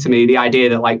crazy to me, the idea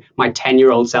that like my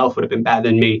 10-year-old self would have been better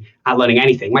than me at learning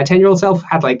anything. My 10-year-old self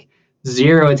had like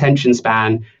zero attention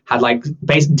span, had like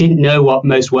didn't know what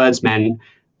most words meant,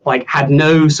 like had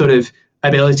no sort of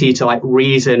ability to like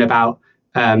reason about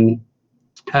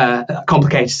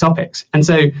complicated topics. And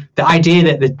so the idea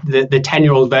that the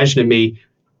 10-year-old version of me,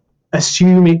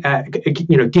 assuming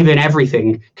given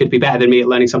everything, could be better than me at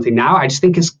learning something now, I just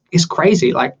think is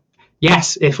crazy. Like,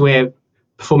 yes, if we're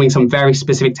performing some very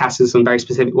specific tasks in some very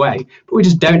specific way, but we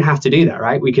just don't have to do that,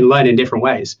 right? We can learn in different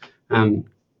ways.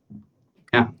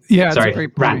 Yeah, Sorry, it's a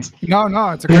great rant. point. No,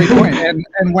 it's a great point.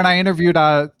 And when I interviewed,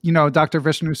 Dr.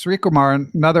 Vishnu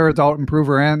Srikumar, another adult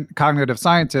improver and cognitive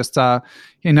scientist,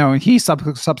 he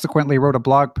subsequently wrote a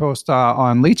blog post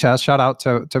on Lichess. Shout out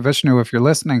to Vishnu if you're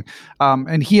listening.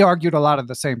 And he argued a lot of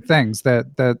the same things,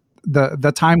 that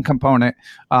the time component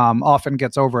often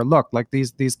gets overlooked. Like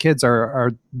these kids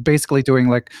are basically doing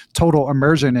like total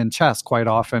immersion in chess quite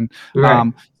often.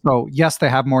 Right. So yes, they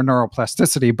have more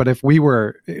neuroplasticity, but if we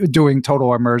were doing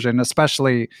total immersion,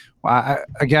 especially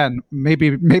again,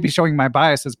 maybe showing my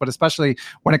biases, but especially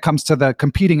when it comes to the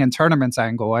competing in tournaments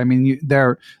angle, I mean,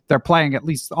 they're playing at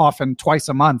least often twice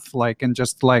a month, like, and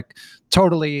just like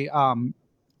totally,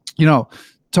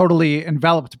 totally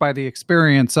enveloped by the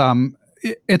experience.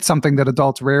 It's something that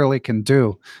adults rarely can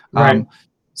do. Right.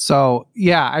 So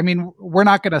yeah, I mean, we're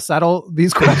not going to settle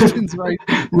these questions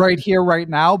right here, right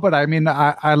now. But I mean,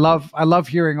 I love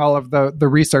hearing all of the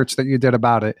research that you did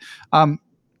about it.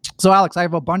 So Alex, I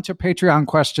have a bunch of Patreon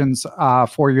questions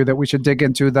for you that we should dig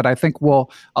into that I think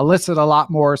will elicit a lot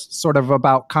more sort of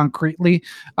about concretely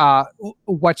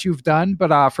what you've done.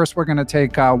 But first, we're going to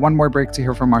take one more break to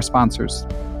hear from our sponsors.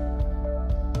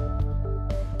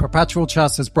 Perpetual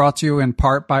Chess is brought to you in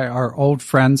part by our old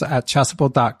friends at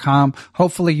Chessable.com.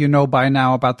 Hopefully you know by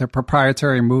now about their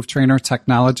proprietary move trainer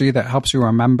technology that helps you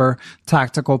remember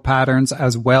tactical patterns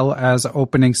as well as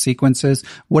opening sequences.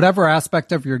 Whatever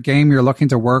aspect of your game you're looking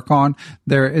to work on,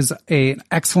 there is an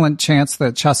excellent chance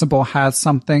that Chessable has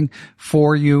something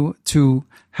for you to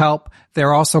help.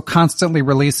 They're also constantly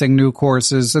releasing new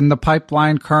courses. In the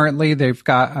pipeline currently, they've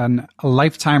got a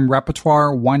lifetime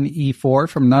repertoire 1E4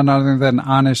 from none other than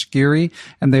Anish Giri.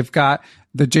 And they've got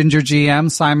the Ginger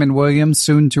GM, Simon Williams,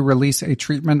 soon to release a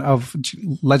treatment of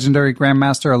legendary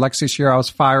Grandmaster Alexei Shirov's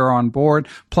Fire on Board,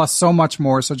 plus so much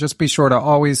more. So just be sure to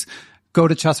always go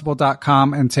to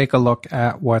Chessable.com and take a look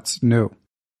at what's new.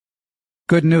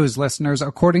 Good news, listeners.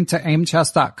 According to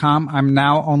aimchess.com, I'm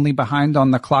now only behind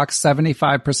on the clock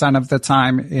 75% of the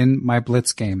time in my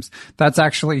Blitz games. That's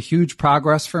actually huge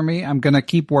progress for me. I'm going to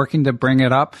keep working to bring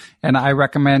it up, and I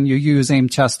recommend you use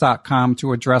aimchess.com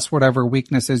to address whatever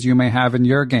weaknesses you may have in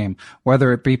your game,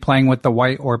 whether it be playing with the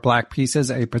white or black pieces,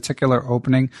 a particular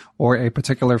opening, or a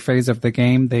particular phase of the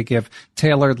game. They give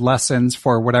tailored lessons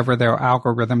for whatever their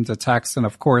algorithm detects, and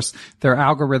of course, their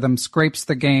algorithm scrapes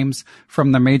the games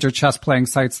from the major chess playing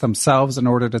sites themselves in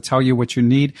order to tell you what you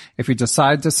need. If you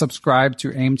decide to subscribe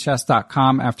to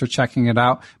aimchess.com after checking it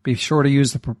out, be sure to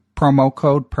use the promo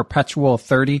code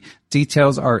perpetual30.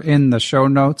 Details are in the show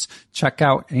notes. Check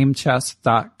out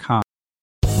aimchess.com.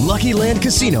 Lucky Land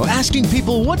Casino, asking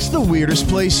people, what's the weirdest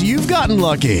place you've gotten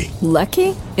lucky?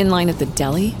 Lucky? In line at the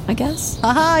deli, I guess?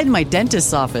 Aha, in my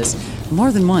dentist's office.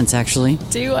 More than once, actually.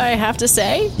 Do I have to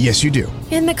say? Yes, you do.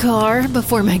 In the car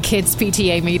before my kids'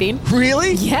 PTA meeting.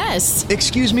 Really? Yes.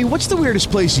 Excuse me, what's the weirdest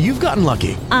place you've gotten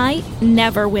lucky? I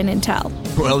never win and tell.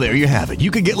 Well, there you have it. You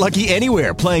can get lucky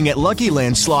anywhere, playing at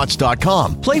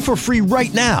LuckyLandSlots.com. Play for free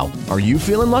right now. Are you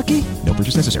feeling lucky? No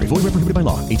purchase necessary. Void where prohibited by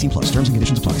law. 18 plus. Terms and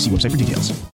conditions apply. See website for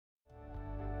details.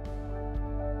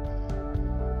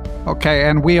 Okay,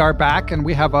 and we are back, and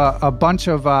we have a bunch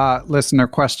of listener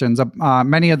questions,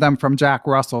 many of them from Jack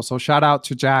Russell. So shout out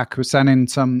to Jack, who sent in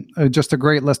some just a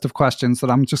great list of questions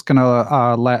that I'm just going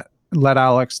to let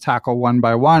Alex tackle one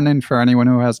by one. And for anyone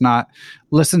who has not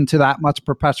listened to that much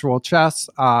Perpetual Chess,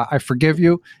 I forgive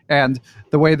you. And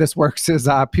the way this works is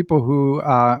people who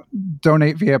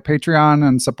donate via Patreon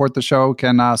and support the show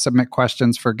can submit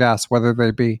questions for guests, whether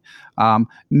they be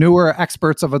newer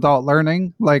experts of adult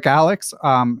learning like Alex,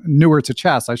 newer to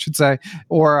chess, I should say,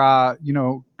 or,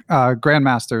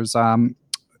 grandmasters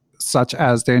such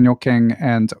as Daniel King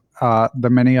and the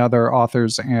many other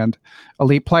authors and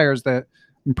elite players that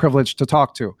I'm privileged to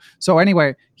talk to. So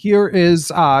anyway, here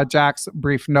is Jack's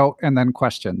brief note and then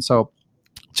question. So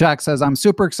Jack says, I'm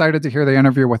super excited to hear the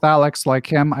interview with Alex. Like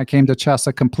him, I came to chess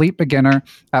a complete beginner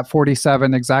at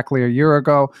 47 exactly a year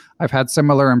ago. I've had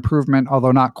similar improvement,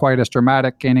 although not quite as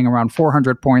dramatic, gaining around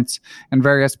 400 points in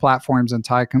various platforms and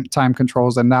time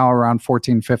controls, and now around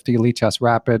 1450 Lichess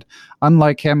Rapid.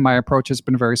 Unlike him, my approach has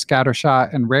been very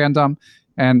scattershot and random,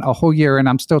 and a whole year in,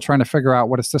 I'm still trying to figure out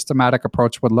what a systematic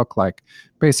approach would look like.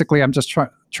 Basically, I'm just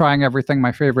trying everything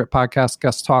my favorite podcast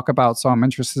guests talk about, so I'm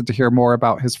interested to hear more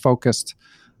about his focused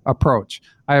approach.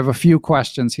 I have a few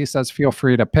questions. He says feel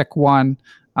free to pick one,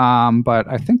 but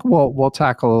I think we'll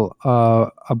tackle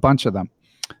a bunch of them.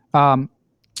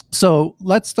 So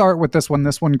let's start with this one.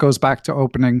 This one goes back to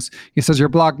openings. He says your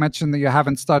blog mentioned that you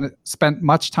haven't spent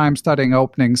much time studying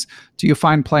openings. Do you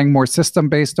find playing more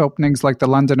system-based openings like the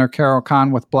London or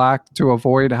Caro-Kann with black to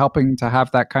avoid helping to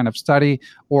have that kind of study?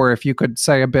 Or if you could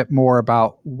say a bit more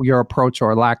about your approach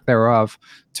or lack thereof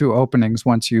to openings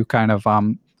once you kind of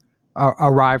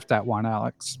arrived at one,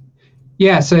 Alex?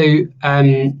 Yeah, so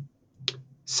I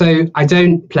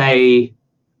don't play,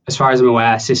 as far as I'm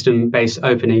aware, system-based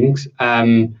openings.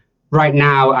 Right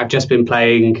now, I've just been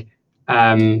playing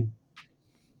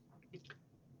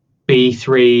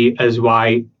B3 as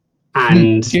white,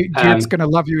 and Geert's going to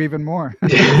love you even more.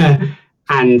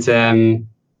 and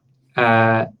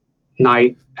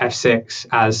knight F6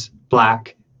 as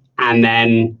black, and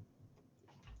then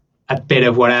a bit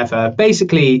of whatever.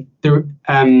 Basically, the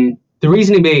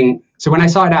reasoning being, so when I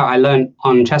started out, I learned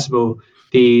on Chessable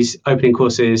these opening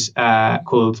courses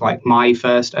called like My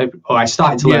First Open, or I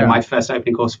started to learn My First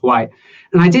Opening Course for White.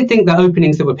 And I did think the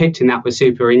openings that were picked in that were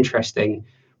super interesting.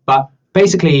 But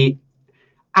basically,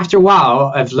 after a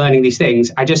while of learning these things,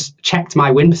 I just checked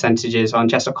my win percentages on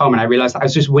chess.com, and I realized that I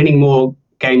was just winning more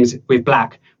games with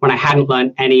black when I hadn't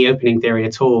learned any opening theory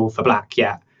at all for black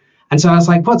yet. And so I was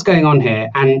like, what's going on here?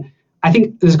 And I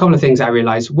think there's a couple of things I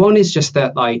realized. One is just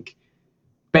that, like,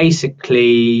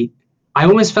 basically, I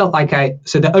almost felt like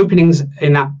so the openings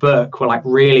in that book were like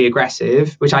really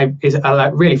aggressive, which is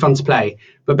like really fun to play,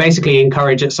 but basically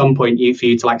encourage at some point for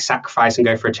you to like sacrifice and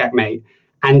go for a checkmate.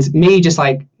 And me just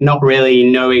like not really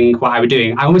knowing what I was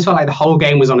doing, I almost felt like the whole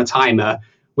game was on a timer,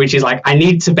 which is like, I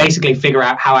need to basically figure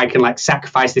out how I can like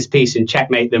sacrifice this piece and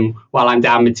checkmate them while I'm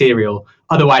down material.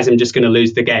 Otherwise, I'm just going to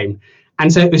lose the game.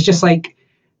 And so it was just like,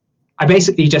 I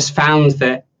basically just found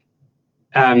that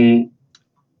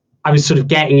I was sort of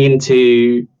getting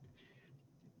into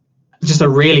just a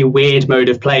really weird mode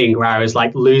of playing where I was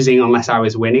like losing unless I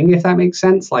was winning, if that makes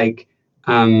sense. Like,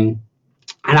 and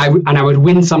I would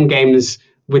win some games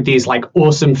with these like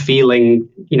awesome feeling,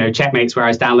 checkmates where I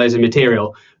was down loads of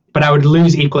material, but I would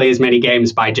lose equally as many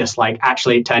games by just like,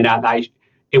 actually it turned out that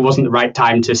it wasn't the right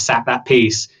time to sack that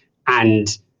piece. And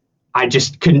I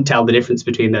just couldn't tell the difference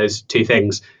between those two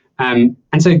things. And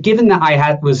so given that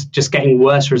I was just getting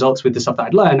worse results with the stuff that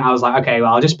I'd learned, I was like, okay,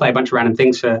 well, I'll just play a bunch of random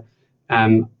things for,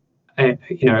 a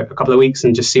couple of weeks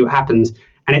and just see what happens.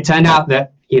 And it turned out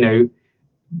that,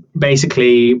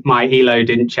 basically my elo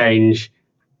didn't change.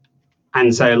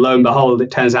 And so lo and behold, it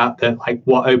turns out that like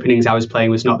what openings I was playing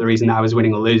was not the reason that I was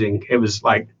winning or losing. It was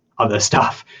like other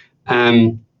stuff.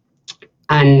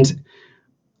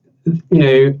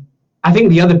 I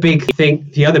think the other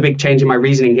big change in my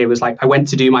reasoning here was like I went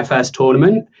to do my first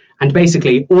tournament, and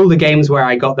basically all the games where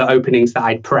I got the openings that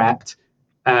I'd prepped,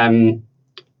 I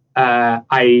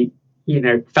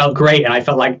felt great, and I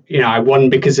felt like I won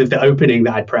because of the opening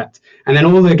that I'd prepped. And then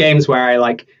all the games where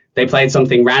they played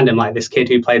something random, like this kid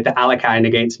who played the Alekhine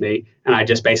against me, and I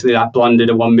just basically like blundered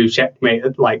a 1-move checkmate,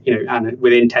 and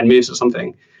within 10 moves or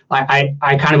something. Like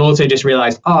I kind of also just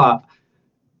realized,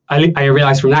 I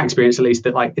realized from that experience, at least,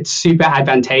 that like it's super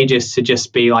advantageous to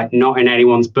just be like not in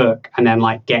anyone's book and then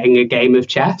like getting a game of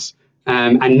chess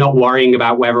and not worrying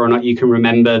about whether or not you can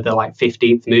remember the like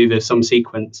 15th move of some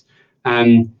sequence.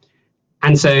 And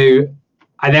so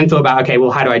I then thought about, okay,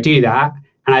 well, how do I do that?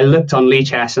 And I looked on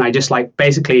Lichess, and I just like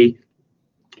basically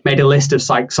made a list of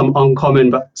like some uncommon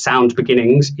but sound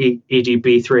beginnings, e.g.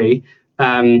 B3.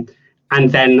 And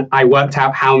then I worked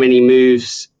out how many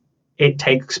moves it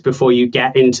takes before you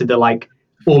get into the like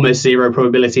almost zero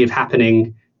probability of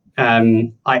happening.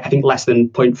 I think less than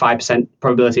 0.5%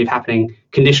 probability of happening,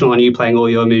 conditional on you playing all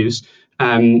your moves.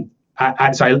 So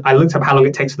I looked up how long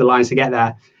it takes for the lines to get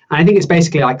there. And I think it's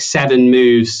basically like 7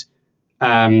 moves,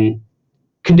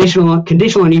 conditional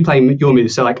on you playing your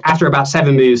moves. So like after about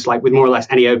 7 moves, like with more or less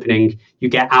any opening, you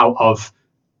get out of,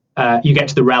 you get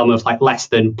to the realm of like less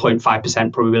than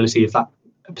 0.5% probability of that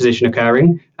position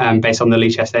occurring, based on the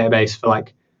Lichess database for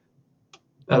like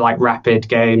rapid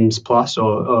games plus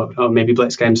or maybe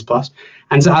blitz games plus.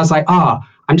 And so I was like,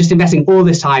 I'm just investing all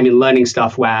this time in learning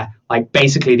stuff where like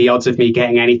basically the odds of me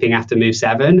getting anything after move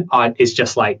 7 is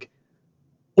just like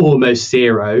almost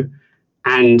zero.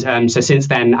 And so since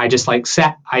then, I just like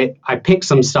I picked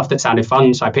some stuff that sounded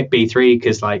fun. So I picked B3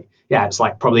 because like, yeah, it's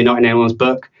like probably not in anyone's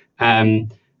book.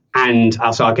 And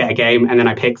also I'll get a game. And then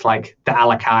I picked like the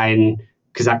Alakine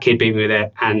because that kid beat me with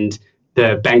it, and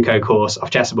the Benko course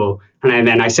off Chessable. And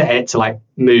then I set it to like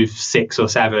move 6 or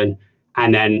 7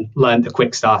 and then learned the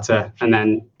quick starter and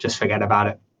then just forget about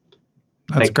it.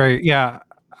 That's great. Yeah.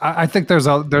 I think there's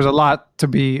a lot to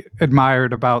be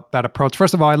admired about that approach.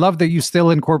 First of all, I love that you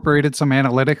still incorporated some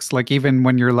analytics, like even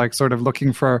when you're like sort of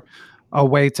looking for a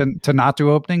way to not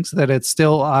do openings, that it's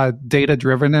still data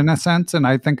driven in a sense. And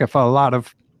I think if a lot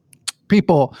of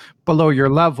people below your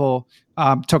level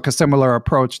took a similar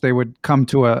approach, they would come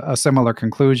to a similar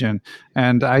conclusion.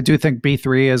 And I do think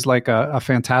B3 is like a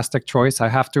fantastic choice. I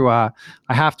have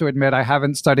to admit, I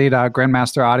haven't studied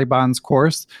Grandmaster Audubon's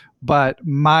course, but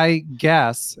my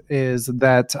guess is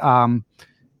that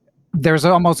there's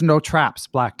almost no traps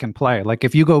Black can play. Like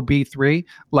if you go B3,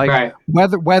 like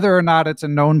whether or not it's a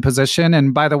known position.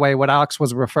 And by the way, what Alex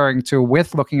was referring to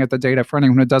with looking at the data for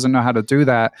anyone who doesn't know how to do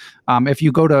that, if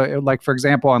you go to, like, for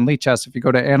example, on Lichess, if you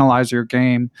go to analyze your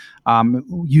game,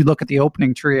 you look at the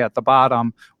opening tree at the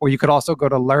bottom, or you could also go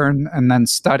to learn and then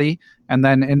study and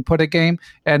then input a game.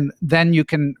 And then you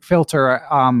can filter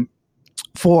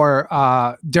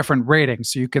for different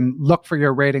ratings. So you can look for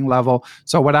your rating level.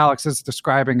 So what Alex is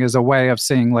describing is a way of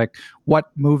seeing like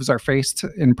what moves are faced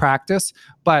in practice.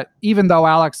 But even though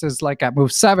Alex is like at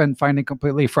move 7, finding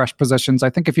completely fresh positions, I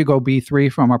think if you go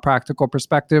B3 from a practical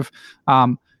perspective,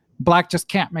 Black just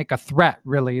can't make a threat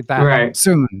really that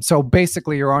soon. So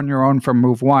basically you're on your own from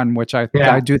move 1, which I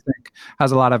do think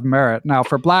has a lot of merit. Now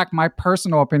for Black, my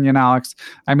personal opinion, Alex,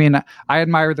 I mean, I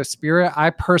admire the spirit.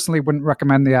 I personally wouldn't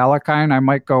recommend the Alakine. I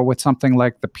might go with something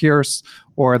like the Pierce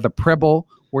or the Pribble,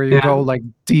 where you go like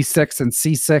D6 and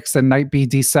C6 and knight B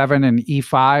D7 and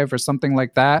E5 or something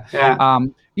like that.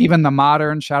 Even the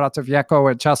modern, shout out to Vieco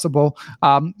at Chessable.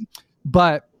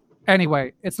 But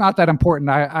anyway, it's not that important.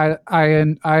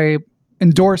 I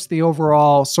endorse the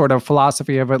overall sort of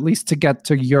philosophy of, at least to get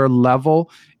to your level,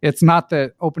 it's not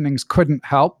that openings couldn't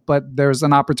help, but there's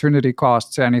an opportunity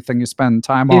cost to anything you spend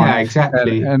time on. Yeah,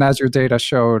 exactly. And as your data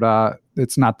showed,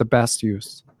 it's not the best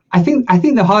use. I think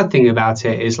the hard thing about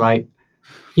it is like,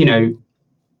 you know,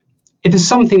 if there's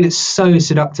something that's so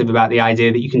seductive about the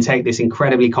idea that you can take this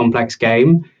incredibly complex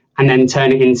game and then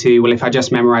turn it into, well, if I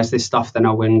just memorize this stuff, then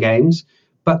I'll win games.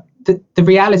 But the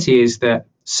reality is that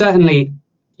certainly,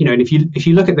 you know, and if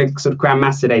you look at the sort of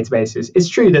Grandmaster databases, it's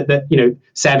true that you know,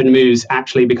 7 moves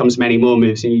actually becomes many more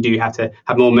moves, and you do have to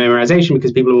have more memorization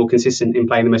because people are more consistent in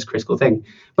playing the most critical thing.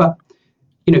 But,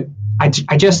 you know,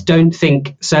 I just don't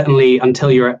think, certainly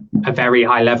until you're at a very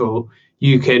high level,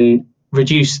 you can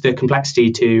reduce the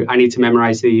complexity to, I need to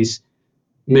memorize these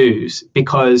moves,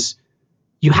 because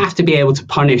you have to be able to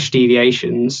punish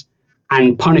deviations.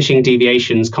 And punishing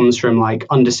deviations comes from like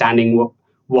understanding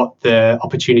what the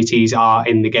opportunities are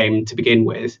in the game to begin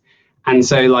with. And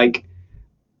so like,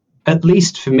 at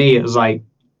least for me, it was like,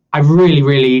 I really,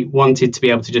 really wanted to be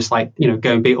able to just like, you know,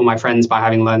 go and beat all my friends by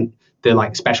having learned the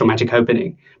like special magic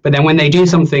opening. But then when they do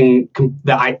something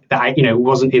that I, you know,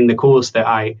 wasn't in the course that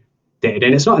I did,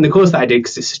 and it's not in the course that I did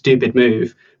because it's a stupid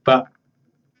move, but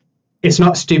it's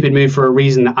not a stupid move for a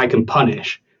reason that I can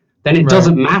punish, then it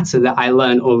doesn't matter that I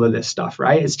learned all of this stuff,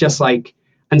 right? It's just like,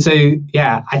 and so,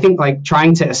 yeah, I think like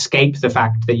trying to escape the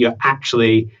fact that you're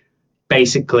actually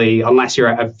basically, unless you're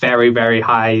at a very, very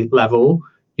high level,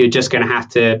 you're just going to have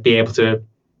to be able to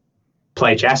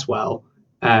play chess well.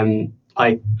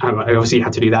 Like, obviously you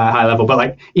have to do that at a high level, but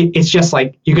like, it's just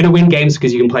like, you're going to win games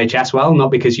because you can play chess well,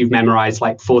 not because you've memorized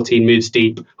like 14 moves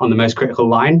deep on the most critical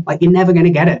line. Like, you're never going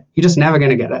to get it. You're just never going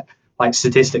to get it, like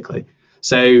statistically.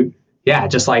 So yeah,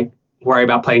 just like worry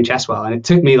about playing chess well. And it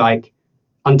took me like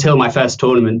until my first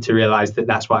tournament to realize that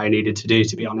that's what I needed to do,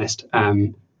 to be honest.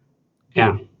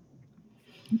 Yeah.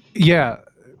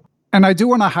 And I do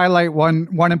want to highlight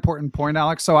one important point,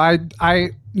 Alex. So I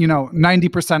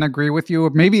 90% agree with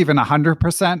you, maybe even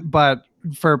 100%. But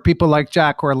for people like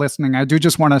Jack who are listening, I do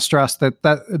just want to stress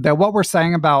that what we're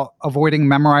saying about avoiding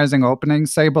memorizing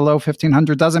openings, say below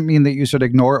 1500, doesn't mean that you should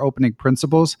ignore opening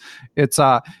principles. It's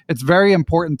very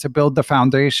important to build the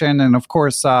foundation, and of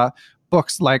course,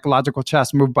 books like Logical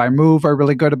Chess Move by Move are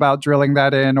really good about drilling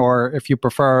that in, or if you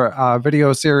prefer a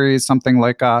video series, something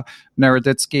like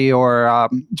Naroditsky or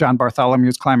John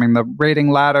Bartholomew's Climbing the Rating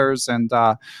Ladders and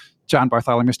John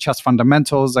Bartholomew's Chess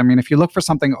Fundamentals. I mean, if you look for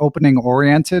something opening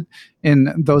oriented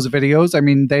in those videos, I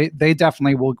mean, they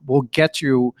definitely will get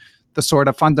you the sort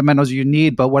of fundamentals you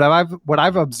need. But what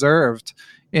I've observed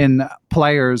in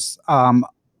players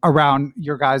around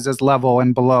your guys' level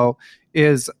and below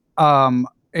is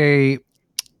a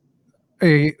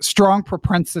strong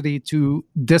propensity to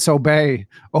disobey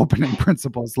opening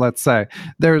principles. Let's say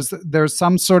there's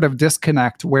some sort of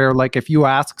disconnect where, like, if you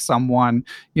ask someone,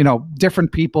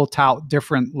 different people tout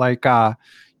different,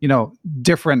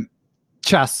 different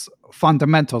chess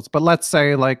fundamentals. But let's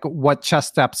say, like, what Chess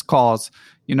Steps calls,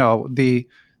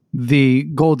 the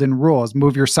golden rules: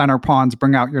 move your center pawns,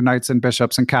 bring out your knights and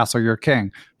bishops, and castle your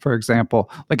king, for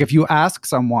example. Like, if you ask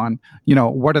someone,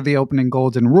 what are the opening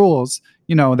golden rules?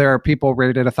 There are people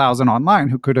rated 1,000 online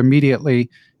who could immediately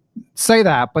say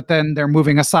that, but then they're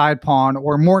moving a side pawn,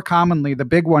 or more commonly, the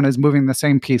big one is moving the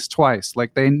same piece twice.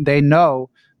 Like, they know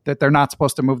that they're not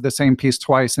supposed to move the same piece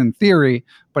twice in theory,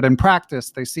 but in practice,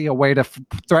 they see a way to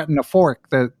threaten a fork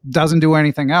that doesn't do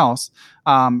anything else.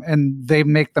 And they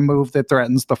make the move that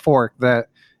threatens the fork that,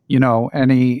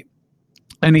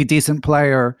 any decent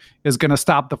player is going to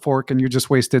stop the fork, and you just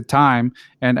wasted time.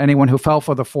 And anyone who fell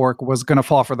for the fork was going to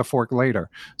fall for the fork later.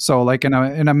 So, like, in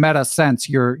a meta sense,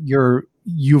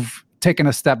 you've taken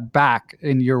a step back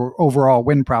in your overall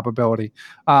win probability.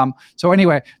 So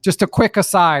anyway, just a quick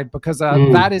aside, because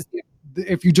that is,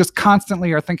 if you just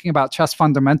constantly are thinking about chess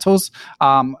fundamentals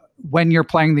when you're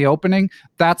playing the opening,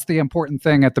 that's the important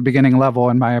thing at the beginning level,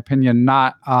 in my opinion,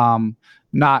 not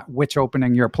which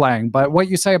opening you're playing. But what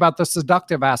you say about the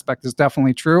seductive aspect is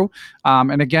definitely true.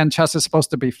 And again, chess is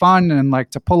supposed to be fun, and like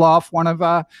to pull off one of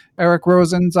Eric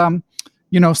Rosen's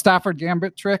Stafford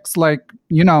Gambit tricks, like,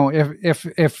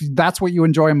 if that's what you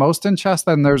enjoy most in chess,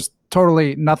 then there's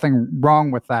totally nothing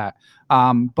wrong with that.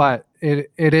 But it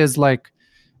is, like,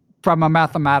 from a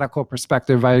mathematical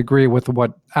perspective, I agree with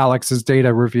what Alex's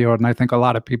data revealed, and I think a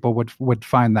lot of people would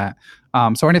find that.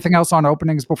 So anything else on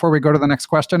openings before we go to the next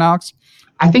question, Alex?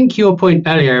 I think your point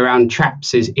earlier around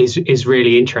traps is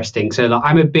really interesting. So, like,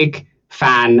 I'm a big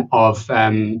fan of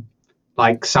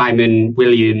Simon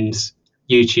Williams'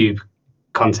 YouTube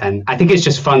content. I think it's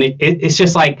just funny. It's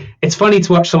just like, it's funny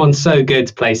to watch someone so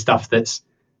good play stuff that's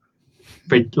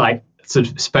like sort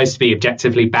of supposed to be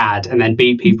objectively bad, and then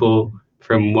beat people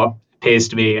from what appears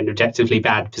to be an objectively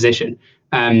bad position.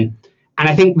 And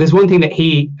I think there's one thing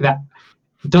that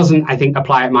doesn't, I think,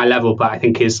 apply at my level, but I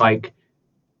think is like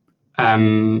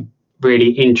really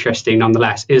interesting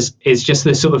nonetheless, is just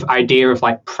the sort of idea of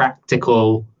like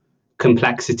practical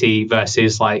complexity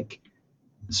versus like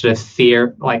sort of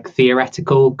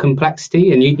theoretical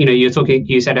complexity. And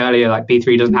you said earlier, like,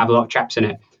 B3 doesn't have a lot of traps in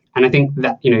it, and I think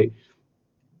that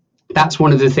that's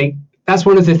one of the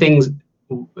things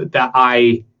that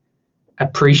I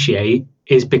appreciate,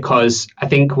 is because I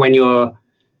think when you're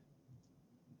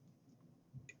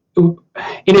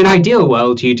in an ideal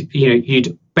world,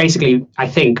 you'd basically, I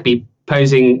think, be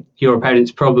posing your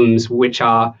opponent's problems, which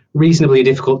are reasonably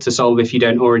difficult to solve if you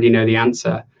don't already know the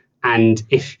answer, and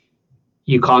if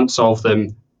you can't solve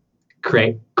them,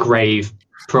 create grave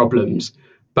problems.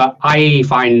 But I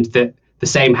find that the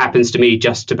same happens to me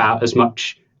just about as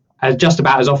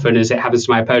often as it happens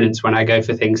to my opponents when I go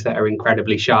for things that are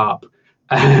incredibly sharp.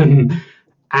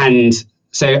 And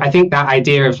so I think that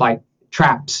idea of like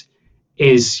traps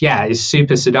is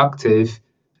super seductive,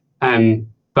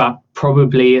 but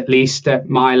probably, at least at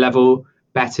my level,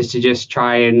 better to just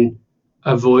try and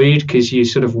avoid, because you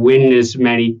sort of win as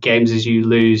many games as you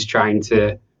lose trying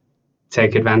to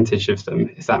take advantage of them,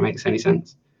 if that makes any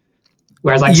sense.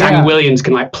 Whereas like Simon Williams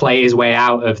can like play his way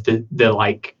out of the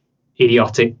like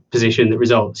idiotic position that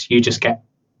results. You just get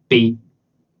beat.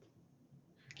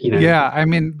 Yeah, I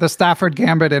mean, the Stafford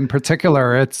Gambit in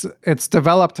particular, it's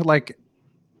developed like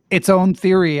its own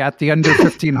theory at the under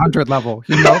 1500 level,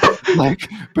 like,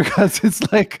 because it's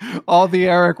like all the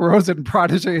Eric Rosen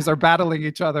prodigies are battling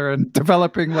each other and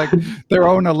developing like their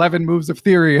own 11 moves of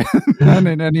theory. And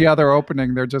in any other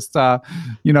opening, they're just,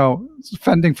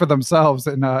 fending for themselves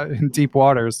in deep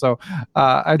waters. So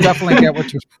I definitely get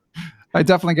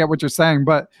what you're saying.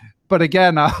 But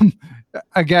again,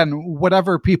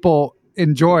 whatever people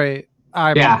enjoy,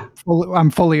 I'm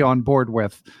fully on board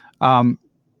with.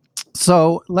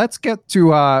 So let's get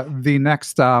to the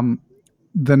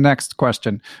next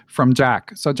question from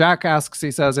Jack. So Jack asks,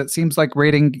 he says, it seems like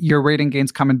your rating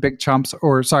gains come in big chunks,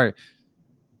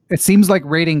 it seems like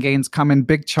rating gains come in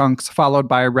big chunks followed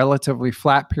by a relatively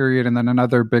flat period and then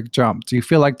another big jump. Do you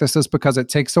feel like this is because it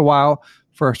takes a while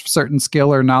for a certain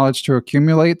skill or knowledge to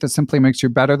accumulate that simply makes you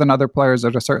better than other players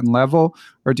at a certain level?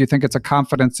 Or do you think it's a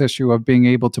confidence issue of being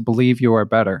able to believe you are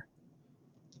better?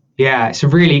 Yeah, it's a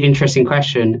really interesting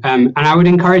question. And I would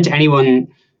encourage anyone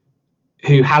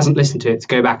who hasn't listened to it to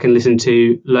go back and listen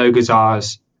to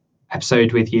Logazar's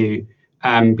episode with you,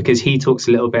 because he talks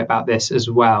a little bit about this as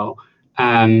well.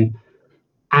 I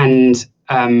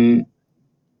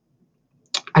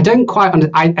don't quite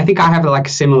I think I have like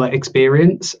a similar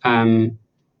experience, but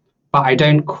I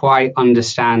don't quite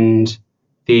understand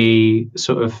the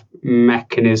sort of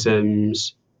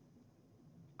mechanisms.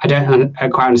 I don't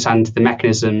quite understand the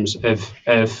mechanisms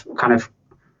of kind of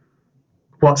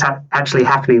what's actually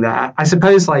happening there. I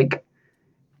suppose like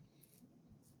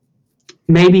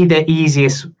maybe the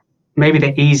easiest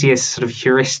sort of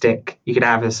heuristic you could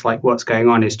have is like what's going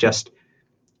on is just,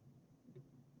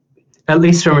 at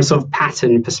least from a sort of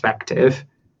pattern perspective,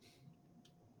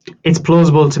 it's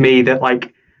plausible to me that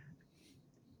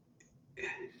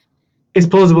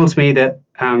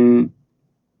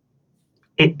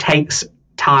it takes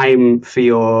time for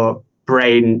your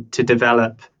brain to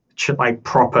develop like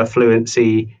proper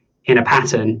fluency in a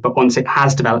pattern, but once it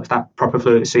has developed that proper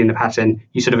fluency in the pattern,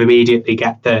 you sort of immediately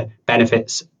get the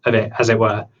benefits of it, as it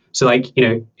were. So like, you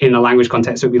know, in a language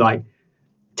context, it would be like,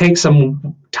 take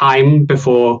some time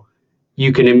before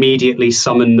you can immediately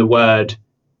summon the word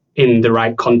in the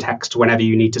right context whenever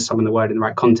you need to summon the word in the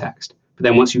right context. But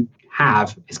then once you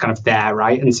have, it's kind of there,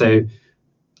 right? And so,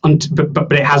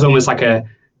 but it has almost like an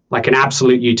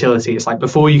absolute utility. It's like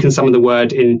before you can summon the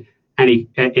word in any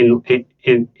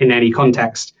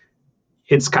context,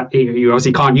 you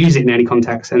obviously can't use it in any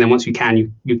context, and then once you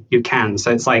can, you can.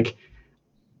 So it's like,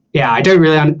 yeah, I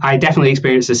definitely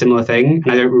experienced a similar thing,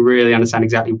 and I don't really understand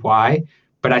exactly why,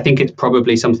 but I think it's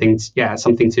probably something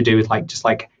to do with like just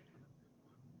like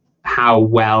how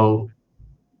well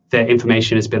the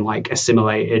information has been like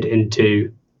assimilated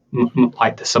into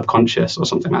like the subconscious or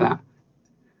something like that.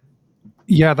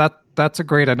 Yeah, that's a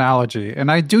great analogy. And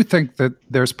I do think that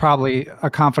there's probably a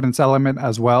confidence element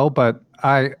as well, but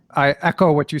I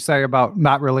echo what you say about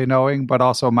not really knowing, but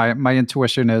also my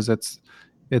intuition is it's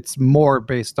more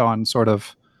based on sort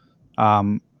of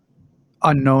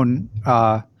unknown,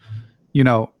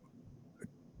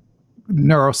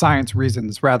 neuroscience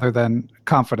reasons rather than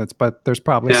confidence, but there's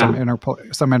probably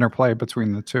some interplay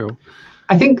between the two.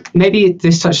 I think maybe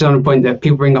this touches on a point that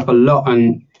people bring up a lot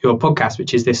on your podcast,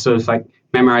 which is this sort of like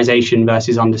memorization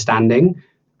versus understanding.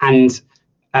 And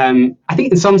I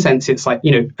think in some sense it's like,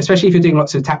 you know, especially if you're doing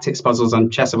lots of tactics puzzles on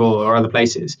Chessable or other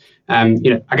places, I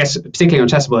guess particularly on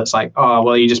Chessable, it's like, oh,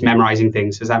 well, you're just memorizing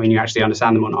things. Does that mean you actually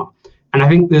understand them or not? And I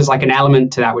think there's like an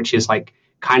element to that, which is like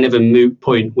kind of a moot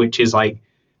point, which is like,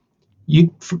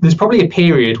 there's probably a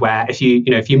period where if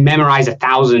you memorize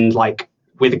 1,000 like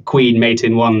with a queen mate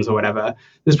in ones or whatever,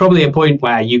 there's probably a point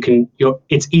where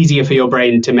it's easier for your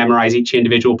brain to memorize each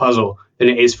individual puzzle than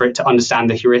it is for it to understand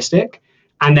the heuristic.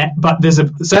 But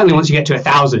certainly once you get to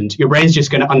 1,000, your brain's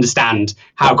just going to understand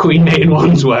how queen mate in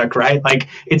ones work, right? Like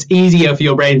it's easier for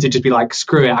your brain to just be like,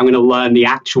 screw it, I'm going to learn the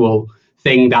actual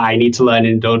thing that I need to learn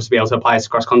in order to be able to apply this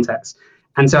across context.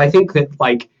 And so I think that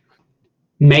like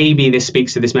maybe this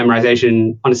speaks to this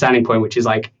memorization understanding point, which is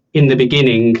like in the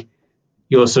beginning,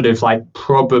 you're sort of like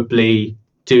probably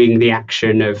doing the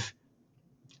action of,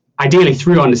 ideally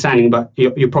through understanding, but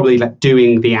you're probably like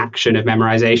doing the action of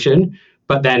memorization,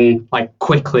 but then like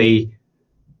quickly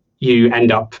you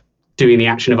end up doing the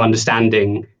action of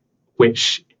understanding,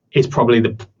 which is probably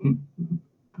the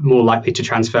more likely to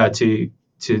transfer to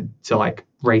like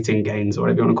rating gains or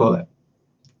whatever you want to call it.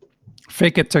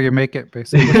 Fake it till you make it,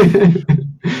 basically.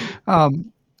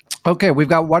 Okay, we've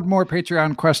got one more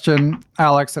Patreon question,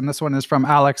 Alex, and this one is from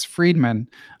Alex Friedman.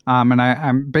 And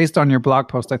I'm based on your blog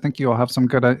post, I think you'll have some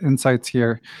good insights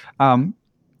here.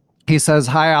 He says,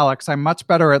 "Hi, Alex. I'm much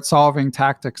better at solving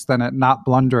tactics than at not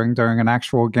blundering during an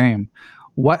actual game.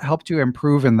 What helped you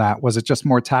improve in that? Was it just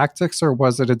more tactics, or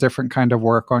was it a different kind of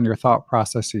work on your thought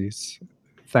processes?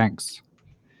 Thanks."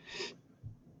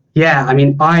 Yeah, I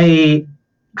mean, I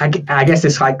guess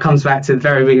this like comes back to the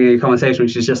very beginning of the conversation,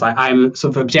 which is just like I'm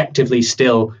sort of objectively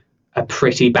still a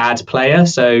pretty bad player.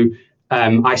 So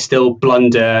I still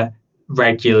blunder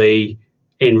regularly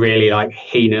in really like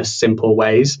heinous, simple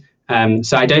ways.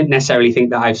 So I don't necessarily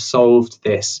think that I've solved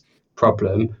this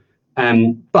problem.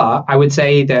 But I would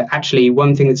say that actually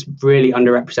one thing that's really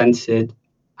underrepresented,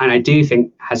 and I do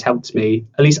think has helped me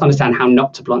at least understand how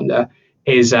not to blunder,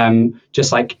 is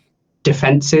just like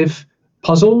defensive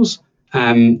puzzles.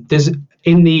 There's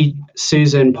in the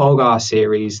Susan Polgar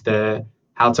series, the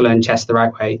How to Learn Chess the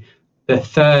Right Way, the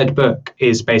third book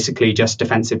is basically just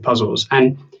defensive puzzles.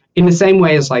 And in the same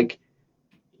way as like,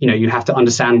 you know, you have to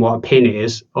understand what a pin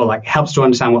is, or like helps to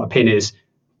understand what a pin is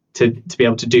to be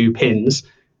able to do pins.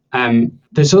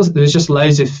 There's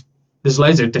loads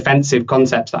of defensive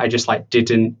concepts that I just like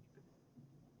didn't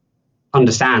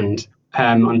understand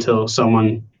until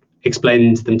someone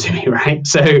explained them to me, right?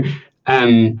 So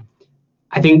I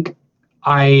think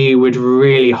I would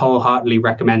really wholeheartedly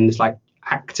recommend like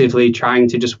actively trying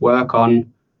to just work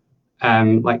on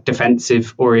like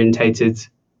defensive orientated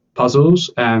puzzles.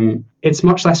 It's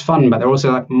much less fun, but they're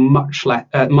also like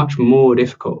much more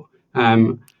difficult.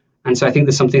 And so I think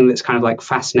there's something that's kind of like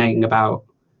fascinating about,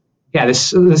 there's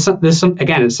some,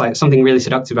 again, it's like something really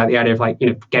seductive about the idea of like,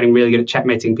 getting really good at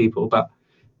checkmating people, but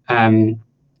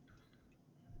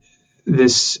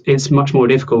it's much more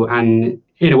difficult and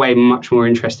in a way much more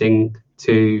interesting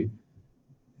to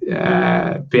be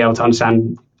able to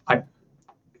understand, like,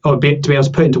 or to be able to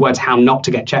put into words how not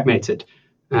to get checkmated.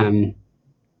 I'm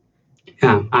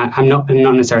not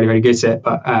necessarily very good at it,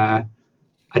 but I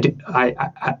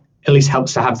at least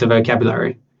helps to have the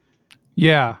vocabulary.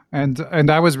 Yeah,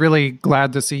 and I was really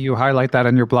glad to see you highlight that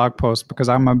in your blog post, because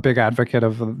I'm a big advocate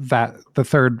of that, the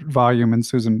third volume in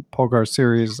Susan Polgar's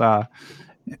series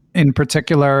in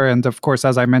particular. And of course,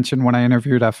 as I mentioned when I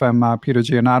interviewed FM Peter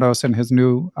Giannatos in his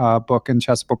new book in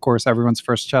Chess Book Course, Everyone's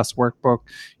First Chess Workbook,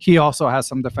 he also has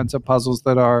some defensive puzzles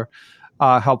that are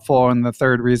helpful. And the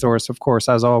third resource, of course,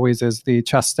 as always, is the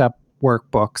Chess Step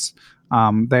workbooks.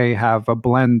 They have a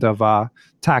blend of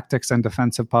tactics and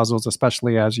defensive puzzles,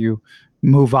 especially as you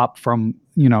move up from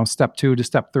step 2 to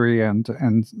step 3,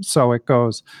 and so it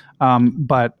goes.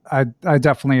 But I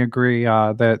definitely agree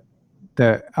that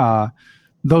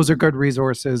those are good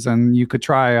resources, and you could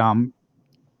try Alex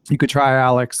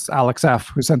F,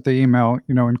 who sent the email,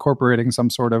 incorporating some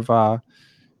sort of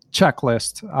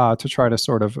checklist to try to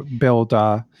sort of build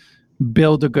a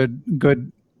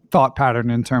good thought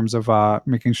pattern in terms of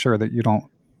making sure that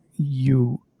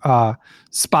you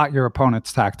spot your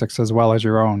opponent's tactics as well as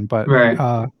your own. But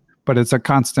right. But it's a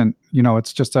constant,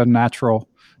 it's just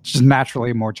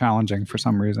naturally more challenging for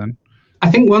some reason. I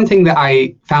think one thing that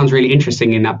I found really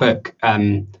interesting in that book,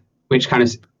 which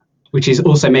is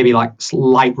also maybe like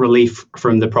slight relief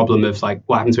from the problem of like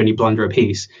what happens when you blunder a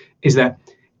piece, is that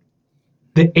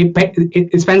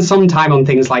it spends some time on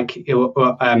things like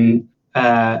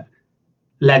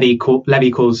Levy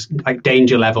calls like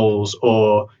danger levels,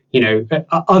 or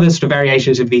other sort of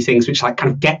variations of these things, which like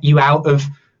kind of get you out of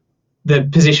the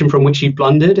position from which you've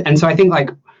blundered. And so I think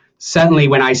like certainly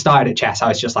when I started at chess, I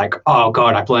was just like, oh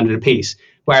god, I blundered a piece.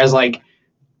 Whereas like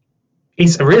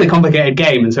it's a really complicated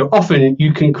game, and so often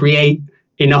you can create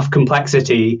enough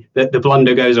complexity that the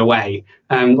blunder goes away.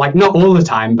 Like not all the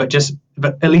time, but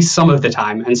at least some of the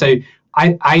time. And so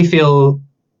I feel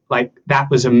like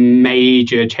that was a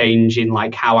major change in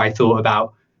like how I thought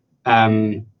about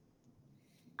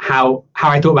how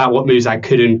I thought about what moves I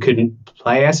could and couldn't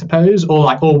play, I suppose,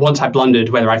 or once I blundered,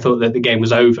 whether I thought that the game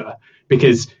was over,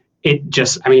 because it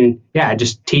just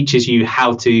teaches you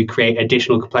how to create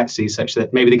additional complexity such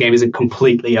that maybe the game isn't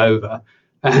completely over.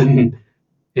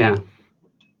 Yeah.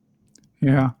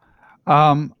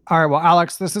 All right. Well,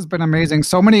 Alex, this has been amazing.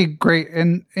 So many great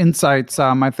insights.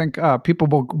 I think people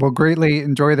will greatly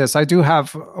enjoy this. I do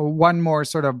have one more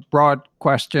sort of broad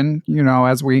question,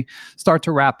 as we start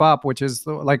to wrap up, which is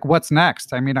like, what's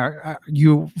next? I mean, are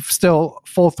you still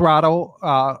full throttle,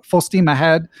 full steam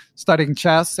ahead studying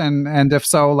chess? And if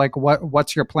so, like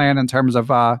what's your plan in terms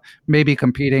of maybe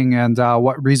competing, and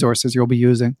what resources you'll be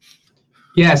using?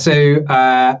 Yeah, so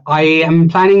I am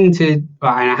planning to, and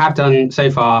I have done so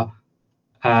far,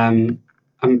 I'm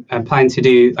planning to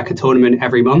do like a tournament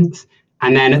every month.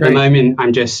 And then at the moment,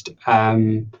 I'm just,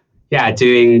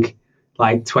 doing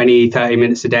like 20, 30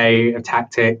 minutes a day of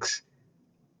tactics.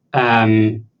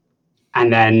 And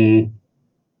then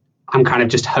I'm kind of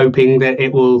just hoping that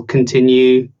it will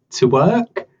continue to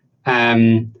work.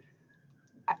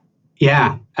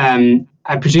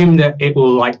 I presume that it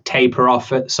will like taper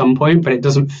off at some point, but it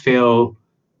doesn't feel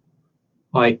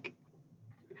like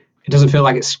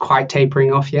it's quite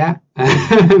tapering off yet.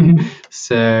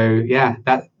 So yeah,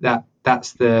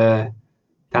 that's the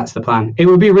plan. It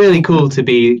would be really cool to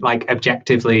be like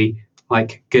objectively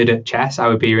like good at chess. I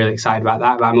would be really excited about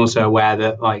that, but I'm also aware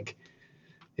that like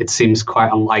it seems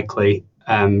quite unlikely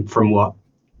from what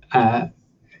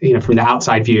from the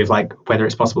outside view of like whether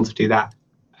it's possible to do that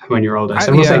when you're older.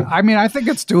 So we'll see. I mean, I think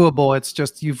it's doable. It's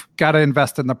just you've got to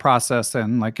invest in the process,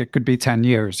 and like it could be 10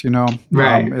 years.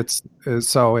 Right. It's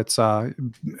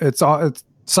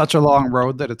such a long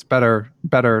road that it's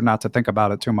better not to think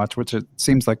about it too much, which it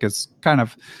seems like is kind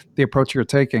of the approach you're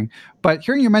taking. But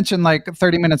hearing you mention like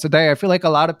 30 minutes a day, I feel like a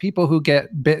lot of people who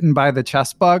get bitten by the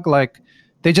chess bug, like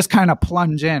they just kind of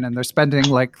plunge in and they're spending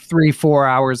like 3-4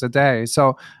 hours a day.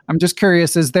 So I'm just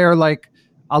curious, is there like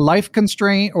a life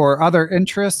constraint or other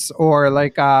interests, or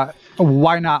like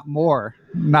why not more?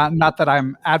 Not that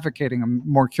I'm advocating. I'm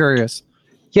more curious.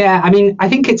 Yeah, I mean, I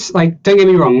think it's like, don't get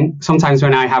me wrong, sometimes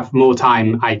when I have more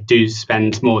time, I do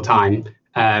spend more time,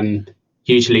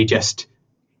 usually just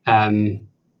on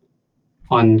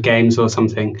games or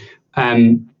something.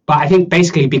 But I think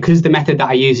basically because the method that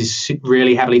I use is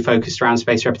really heavily focused around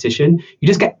spaced repetition, you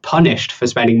just get punished for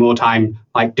spending more time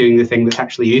like doing the thing that's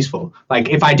actually useful. Like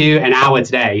if I do an hour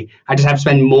today, I just have to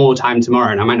spend more time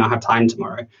tomorrow, and I might not have time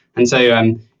tomorrow. And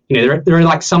so, there are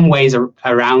like some ways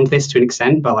around this to an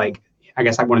extent, but like, I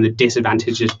guess like one of the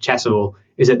disadvantages of Chessable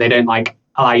is that they don't like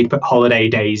allow you to put holiday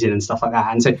days in and stuff like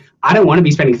that. And so I don't want to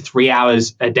be spending 3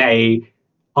 hours a day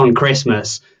on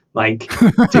Christmas like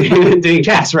doing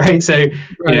chess, right? So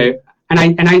and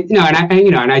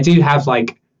I do have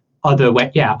like other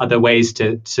ways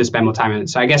to spend more time in it.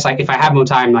 So I guess like if I have more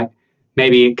time, like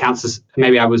maybe it counts as,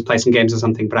 maybe I was playing some games or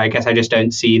something, but I guess I just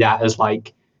don't see that as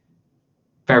like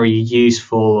very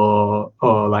useful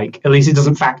or like, at least it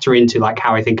doesn't factor into like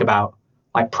how I think about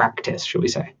like practice, shall we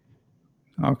say.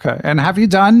 Okay. And have you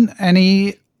done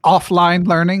any offline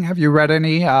learning? Have you read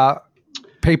any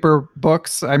paper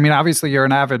books? I mean, obviously you're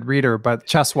an avid reader, but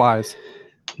chess wise.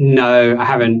 No, I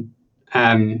haven't,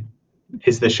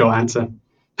 is the short answer.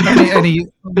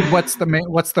 What's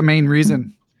the main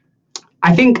reason?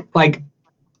 I think like,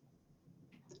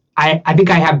 I think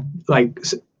I have like,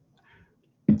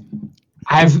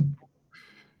 I have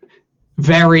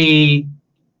very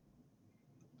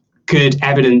good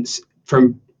evidence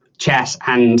from chess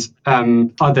and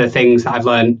other things that I've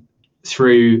learned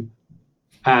through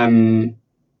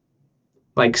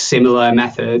like similar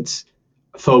methods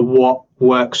for what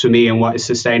works for me and what is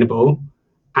sustainable.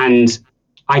 And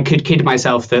I could kid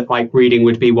myself that like reading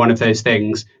would be one of those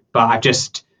things, but I've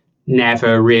just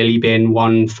never really been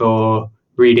one for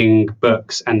reading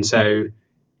books. And so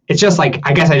it's just like,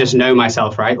 I guess I just know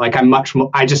myself, right? Like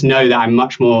I just know that I'm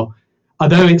much more,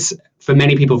 although it's for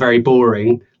many people very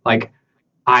boring, like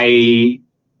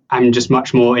I'm just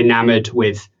much more enamored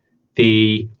with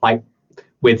the like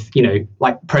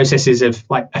processes of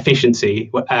like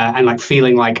efficiency and like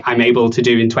feeling like I'm able to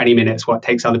do in 20 minutes what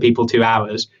takes other people 2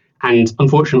 hours. And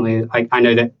unfortunately, like I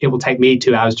know that it will take me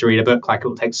 2 hours to read a book, like it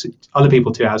will take other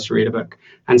people 2 hours to read a book.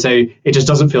 And so it just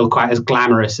doesn't feel quite as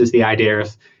glamorous as the idea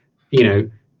of,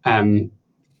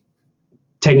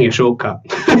 taking a shortcut.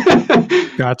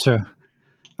 Gotcha.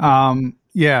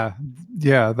 Yeah,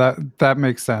 that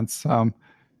makes sense.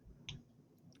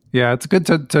 Yeah, it's good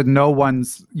to know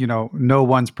one's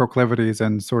proclivities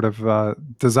and sort of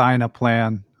design a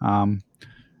plan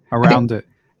around it.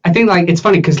 I think like it's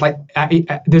funny because like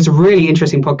there's a really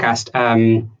interesting podcast.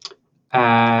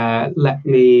 Let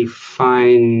me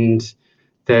find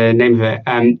the name of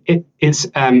it. It's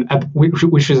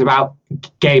which was about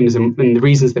games and the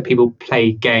reasons that people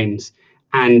play games,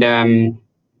 and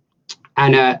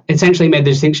essentially made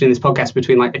the distinction in this podcast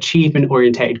between like achievement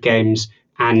orientated games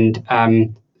and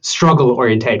struggle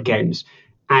orientated games.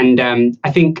 And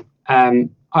I think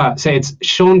so it's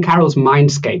Sean Carroll's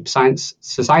Mindscape: Science,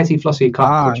 Society, Philosophy,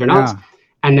 Culture, and Arts.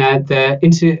 And the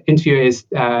interviewer is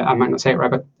I might not say it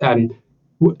right, but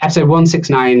episode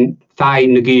 169, Thai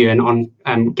Nguyen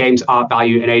on games, art,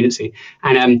 value, and agency.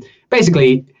 And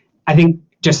basically, I think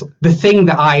just the thing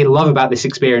that I love about this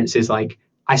experience is like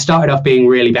I started off being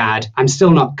really bad. I'm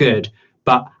still not good,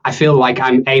 but I feel like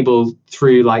I'm able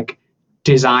through like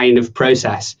design of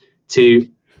process to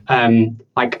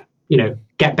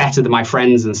get better than my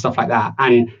friends and stuff like that.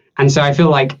 And so I feel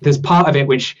like there's part of it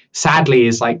which sadly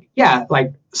is like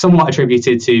somewhat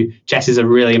attributed to chess is a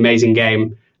really amazing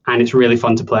game and it's really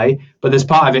fun to play. But there's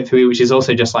part of it for me which is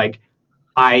also just like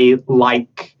I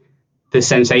like the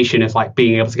sensation of like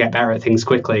being able to get better at things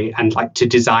quickly and like to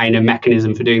design a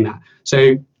mechanism for doing that.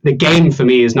 So the game for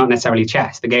me is not necessarily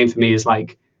chess. The game for me is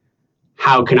like,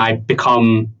 how can I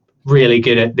become really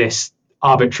good at this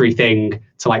arbitrary thing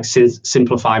to like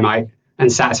simplify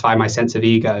and satisfy my sense of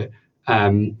ego,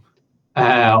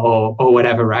 or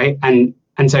whatever, right? And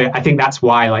so I think that's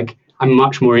why like I'm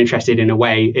much more interested in a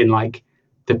way in like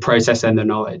the process and the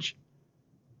knowledge.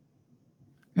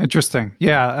 Interesting.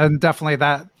 Yeah, and definitely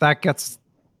that gets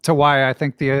to why I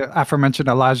think the aforementioned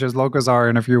Elijah Logazar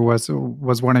interview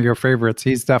was one of your favorites.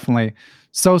 He's definitely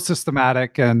so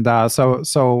systematic and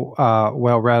so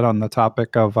well read on the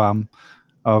topic of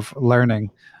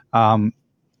learning.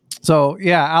 So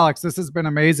yeah, Alex, this has been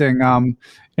amazing.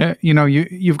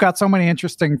 You've got so many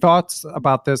interesting thoughts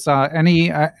about this.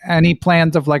 Any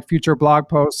plans of like future blog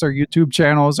posts or YouTube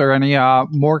channels or any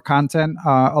more content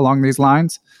along these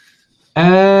lines?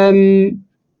 I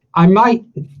might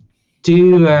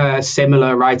do a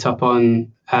similar write-up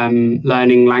on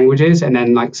learning languages, and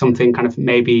then like something kind of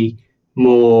maybe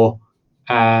more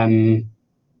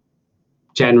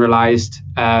generalized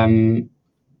in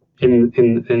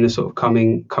the sort of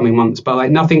coming months, but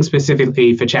like nothing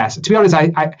specifically for chess. To be honest,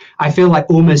 I feel like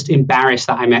almost embarrassed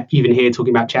that I'm even here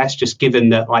talking about chess, just given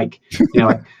that like, you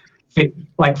know,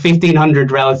 like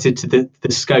 1,500 relative to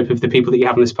the scope of the people that you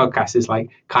have on this podcast is like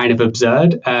kind of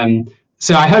absurd.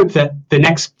 So I hope that the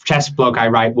next chess blog I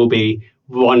write will be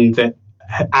one that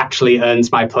actually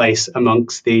earns my place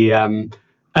amongst the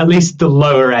at least the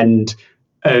lower end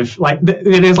of like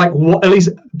there's like at least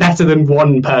better than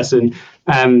one person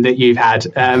that you've had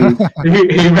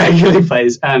who regularly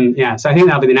plays. Yeah, so I think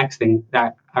that'll be the next thing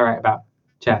that I write about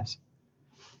chess.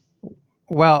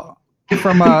 Well,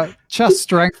 from a chess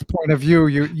strength point of view,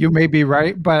 you may be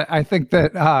right, but I think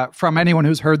that from anyone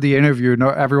who's heard the interview,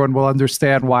 everyone will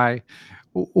understand why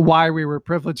we were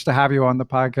privileged to have you on the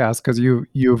podcast, because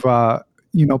you've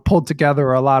pulled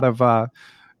together a lot of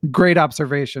great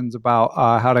observations about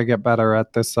how to get better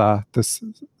at this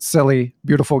silly,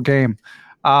 beautiful game.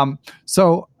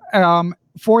 So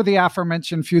for the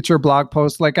aforementioned future blog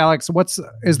post, like Alex,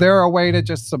 is there a way to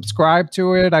just subscribe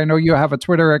to it? I know you have a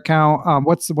Twitter account.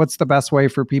 What's the best way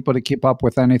for people to keep up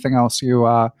with anything else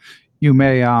you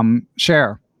may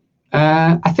share?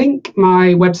 I think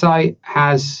my website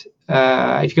has,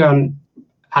 if you go on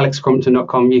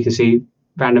alexcrompton.com, you can see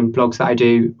random blogs that I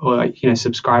do, or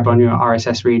subscribe on your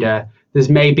RSS reader. There's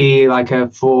maybe like a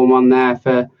form on there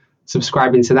for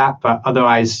subscribing to that, but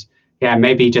otherwise, yeah,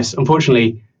 maybe just,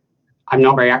 unfortunately, I'm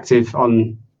not very active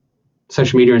on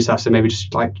social media and stuff, so maybe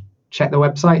just like check the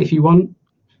website if you want.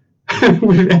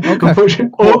 Okay.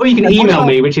 Or you can email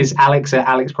me, which is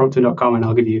alex@alexcrompton.com, and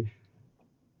I'll give you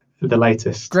the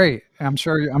latest. Great. I'm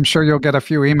sure you'll get a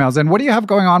few emails. And what do you have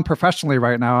going on professionally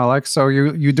right now, Alex? So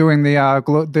you doing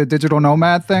the digital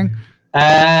nomad thing?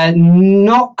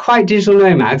 Not quite digital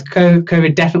nomad.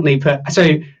 COVID definitely put a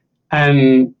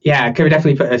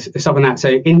stop on that. So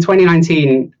in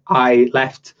 2019, I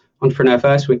left Entrepreneur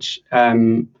First, which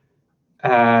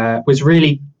was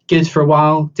really good for a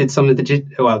while. Did some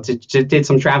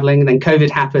traveling, and then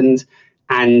COVID happened,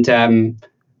 and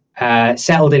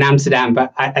settled in Amsterdam.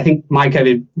 But I think my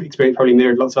COVID experience probably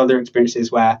mirrored lots of other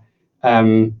experiences where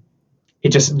it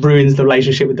just ruins the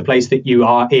relationship with the place that you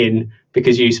are in,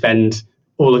 because you spend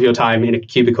all of your time in a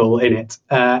cubicle in it.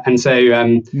 And so,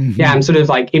 yeah, I'm sort of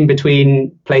like in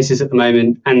between places at the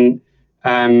moment. And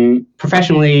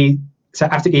professionally, so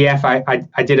after EF, I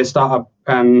did a startup,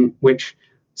 which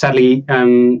sadly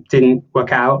didn't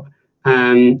work out.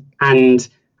 And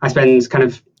I spend kind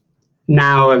of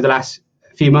now over the last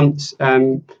few months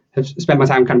have spent my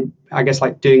time kind of, I guess,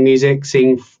 like doing music,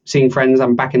 seeing friends.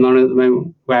 I'm back in London at the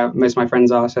moment, where most of my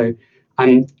friends are. So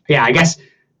yeah, I guess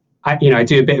I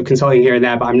do a bit of consulting here and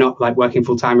there, but I'm not like working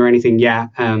full time or anything yet.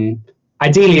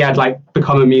 Ideally, I'd like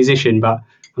become a musician, but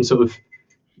I'm sort of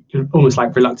almost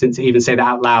like reluctant to even say that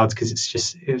out loud, because it's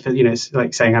just it's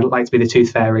like saying I'd like to be the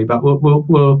Tooth Fairy, but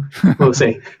we'll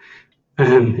see.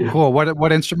 Yeah. Cool.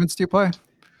 What instruments do you play?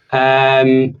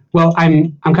 Well,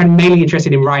 I'm kind of mainly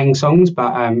interested in writing songs,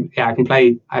 but yeah, I can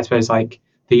play, I suppose, like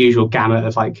the usual gamut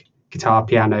of like guitar,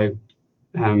 piano,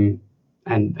 and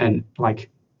like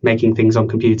making things on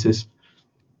computers.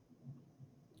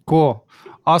 Cool.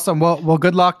 Awesome. Well,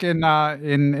 good luck in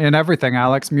everything,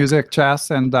 Alex. Music, chess,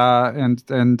 and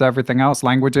everything else,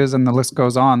 languages, and the list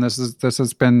goes on. This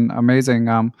has been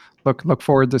amazing. Look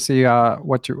forward to see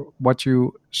what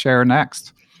you share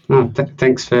next. Oh,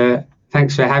 thanks for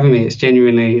having me. It's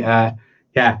genuinely,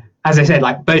 yeah, as I said,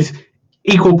 like both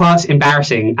equal parts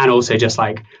embarrassing and also just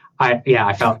like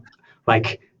I felt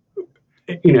like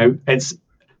it's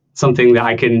something that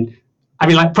I can. I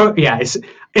mean, like,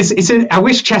 I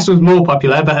wish chess was more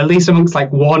popular, but at least amongst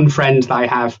like one friend that I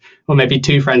have, or maybe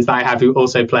two friends that I have who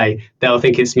also play, they'll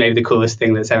think it's maybe the coolest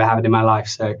thing that's ever happened in my life.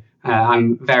 So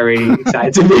I'm very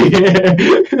excited to be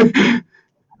here.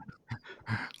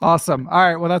 Awesome. All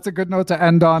right. Well, that's a good note to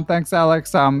end on. Thanks,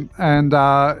 Alex.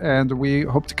 And we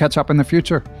hope to catch up in the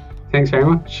future. Thanks very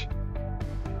much.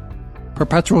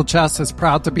 Perpetual Chess is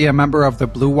proud to be a member of the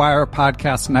Blue Wire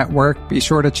Podcast Network. Be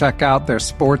sure to check out their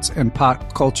sports and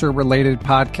pop culture related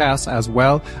podcasts as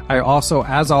well. I also,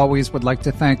 as always, would like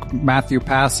to thank Matthew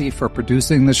Passy for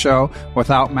producing the show.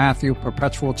 Without Matthew,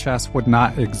 Perpetual Chess would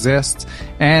not exist.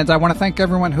 And I want to thank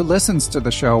everyone who listens to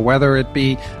the show, whether it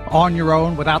be on your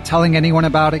own without telling anyone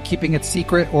about it, keeping it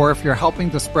secret, or if you're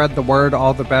helping to spread the word,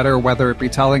 all the better, whether it be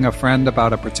telling a friend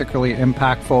about a particularly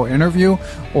impactful interview,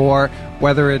 or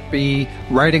whether it be me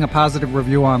writing a positive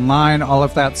review online. All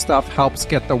of that stuff helps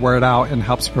get the word out and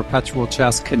helps Perpetual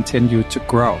Chess continue to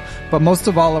grow. But most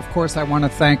of all, of course, I want to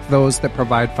thank those that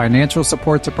provide financial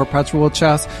support to Perpetual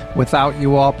Chess. Without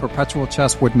you all, Perpetual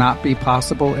Chess would not be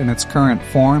possible in its current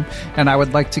form. And I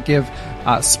would like to give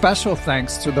special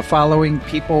thanks to the following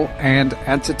people and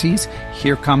entities.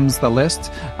 Here comes the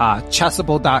list.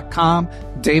 Chessable.com,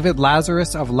 David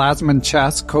Lazarus of Lasman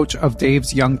Chess, coach of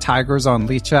Dave's Young Tigers on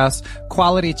Lichess,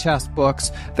 Quality Chess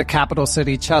Books, the Capital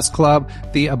City Chess Club,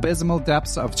 the Abysmal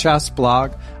Depths of Chess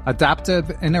blog, Adaptive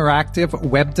Interactive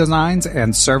Web Designs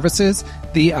and Services,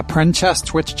 the Apprentice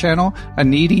Twitch channel, A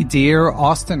Needy Deer,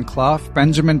 Austin Clough,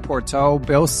 Benjamin Porteau,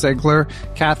 Bill Sigler,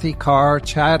 Kathy Carr,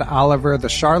 Chad Oliver, the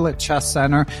Charlotte Chess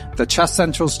Center, the Chess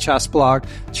Central's Chess blog,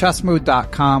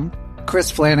 Chessmood.com,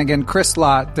 Chris Flanagan, Chris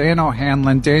Lott, Dan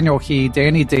O'Hanlon, Daniel He,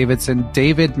 Danny Davidson,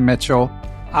 David Mitchell.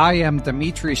 I am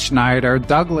Dimitri Schneider,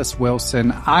 Douglas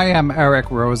Wilson. I am Eric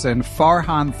Rosen,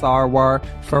 Farhan Tharwar,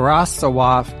 Faraz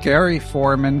Sawaf, Gary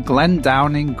Foreman, Glenn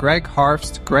Downing, Greg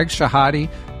Harfst, Greg Shahadi,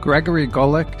 Gregory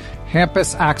Golick,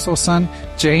 Hampus Axelson,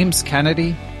 James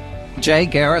Kennedy, Jay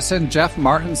Garrison, Jeff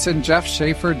Martinson, Jeff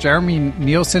Schaefer, Jeremy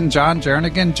Nielsen, John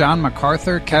Jernigan, John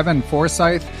MacArthur, Kevin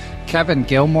Forsyth, Kevin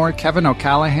Gilmore, Kevin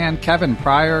O'Callahan, Kevin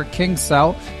Pryor, King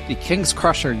Cell, the King's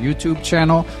Crusher YouTube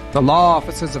channel, the law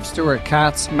offices of Stuart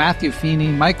Katz, Matthew Feeney,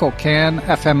 Michael Can,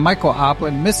 FM Michael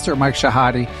Oplin, Mr. Mike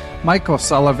Shahadi, Michael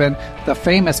Sullivan, the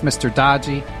famous Mr.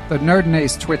 Dodgy, the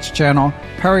Nerdnace Twitch channel,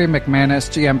 Perry McManus,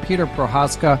 GM Peter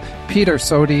Prohaska, Peter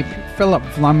Sodi, Philip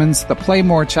Flemons, the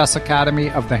Playmore Chess Academy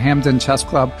of the Hamden Chess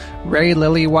Club, Ray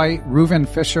Lillywhite, Reuven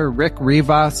Fisher, Rick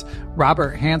Rivas,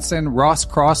 Robert Hansen, Ross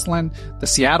Crossland, the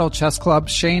Seattle Chess Club,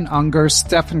 Shane Unger,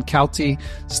 Stefan Kelty,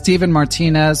 Stephen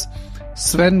Martinez,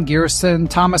 Sven Gierson,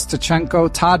 Thomas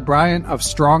Tachenko, Todd Bryant of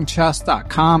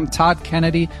StrongChess.com, Todd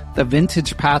Kennedy, The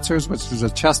Vintage Patzers, which is a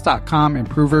Chess.com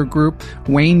improver group,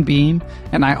 Wayne Beam,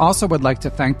 and I also would like to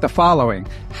thank the following: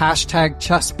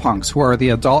 #ChessPunks, who are the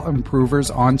adult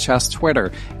improvers on chess Twitter,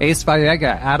 Ace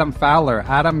Vallega, Adam Fowler,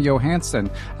 Adam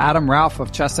Johansson, Adam Ralph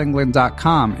of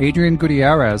ChessEngland.com, Adrian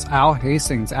Gutierrez, Al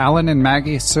Hastings, Alan and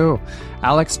Maggie Sue,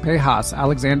 Alex Pejas,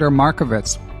 Alexander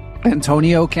Markovitz,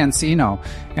 Antonio Cancino,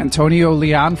 Antonio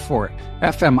Leonfort,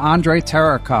 FM Andrei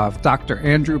Terakov, Dr.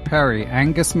 Andrew Perry,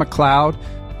 Angus McLeod,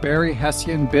 Barry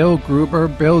Hessian, Bill Gruber,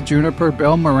 Bill Juniper,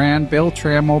 Bill Moran, Bill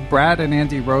Trammell, Brad and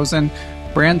Andy Rosen,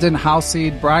 Brandon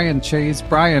Halseed, Brian Chase,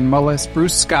 Brian Mullis,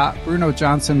 Bruce Scott, Bruno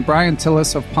Johnson, Brian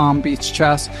Tillis of Palm Beach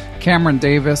Chess, Cameron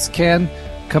Davis, Ken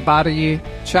Kabadayi,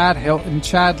 Chad Hilton,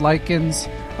 Chad Likens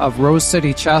of Rose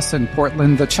City Chess in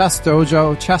Portland, the Chess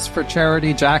Dojo, Chess for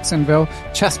Charity Jacksonville,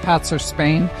 Chess Patzer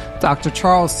Spain, Dr.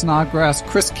 Charles Snodgrass,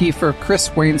 Chris Kiefer, Chris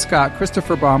Wainscott,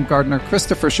 Christopher Baumgardner,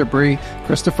 Christopher Chabris,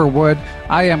 Christopher Wood,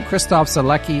 I am Christoph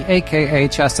Zalecki, aka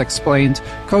Chess Explained,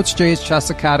 Coach J's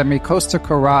Chess Academy, Costa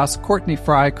Carras, Courtney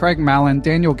Fry, Craig Mallon,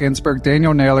 Daniel Ginsberg,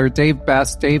 Daniel Naylor, Dave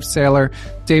Best, Dave Saylor,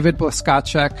 David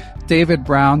Blaskacek, David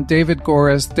Brown, David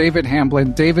Goris, David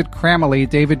Hamblin, David Cramley,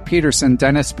 David Peterson,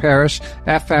 Dennis Parrish,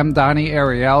 FM Donnie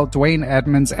Ariel, Dwayne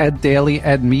Edmonds, Ed Daly,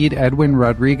 Ed Mead, Edwin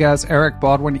Rodriguez, Eric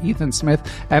Baldwin, Ethan Smith,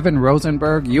 Evan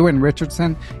Rosenberg, Ewan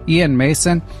Richardson, Ian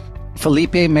Mason,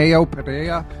 Felipe Mayo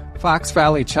Pereira, Fox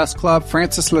Valley Chess Club,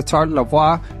 Francis Letard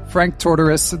Lavoie, Frank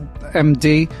Tortoris,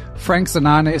 MD, Frank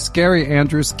Zananes, Gary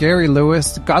Andrews, Gary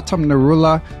Lewis, Gautam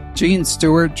Narula, Gene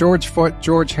Stewart, George Foote,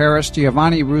 George Harris,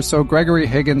 Giovanni Russo, Gregory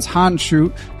Higgins, Han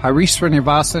Shute, Harish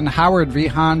Srinivasan, Howard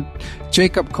Vihan,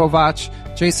 Jacob Kovac,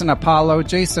 Jason Apollo,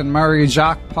 Jason Murray,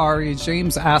 Jacques Pari,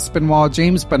 James Aspinwall,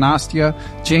 James Bonastia,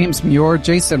 James Muir,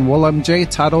 Jason Woolham, Jay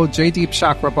Tuttle, Jaydeep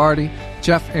Chakrabarty,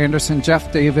 Jeff Anderson, Jeff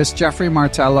Davis, Jeffrey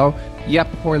Martello, Yep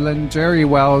Hoyland, Jerry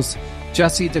Wells,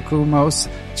 Jesse DeCumos,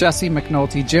 Jesse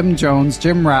McNulty, Jim Jones,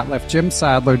 Jim Ratliff, Jim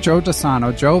Sadler, Joe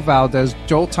DeSano, Joe Valdez,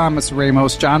 Joel Thomas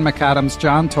Ramos, John McAdams,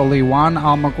 John Tolley, Juan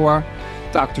Almaguer,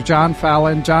 Dr. John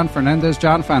Fallon, John Fernandez,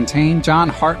 John Fontaine, John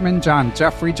Hartman, John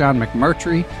Jeffrey, John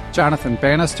McMurtry, Jonathan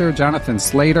Bannister, Jonathan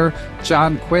Slater,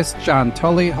 John Quist, John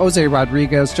Tully, Jose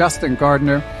Rodriguez, Justin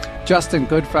Gardner, Justin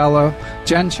Goodfellow,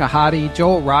 Jen Shahadi,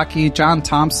 Joel Rocky, John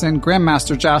Thompson,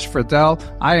 Grandmaster Josh Friedel,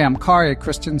 I am Kari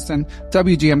Christensen,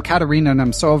 WGM Katerina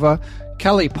Nemtsova,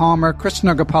 Kelly Palmer,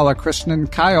 Krishna Gopala Krishnan,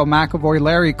 Kyle McAvoy,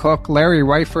 Larry Cook, Larry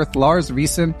Reiferth, Lars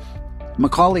Wiesen,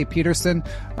 Macaulay Peterson,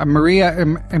 Maria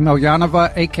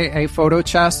Emilyanova, a.k.a. Photo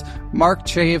Chess, Mark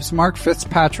Chaves, Mark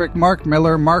Fitzpatrick, Mark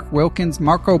Miller, Mark Wilkins,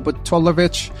 Marko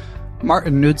Butolovich,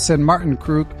 Martin Knudsen, Martin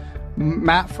Krug,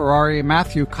 Matt Ferrari,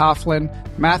 Matthew Coughlin,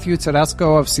 Matthew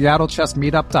Tedesco of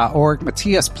SeattleChessMeetup.org,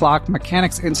 Matthias Plock,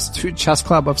 Mechanics Institute Chess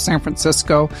Club of San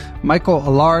Francisco, Michael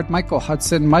Allard, Michael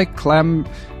Hudson, Mike Clem,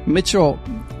 Mitchell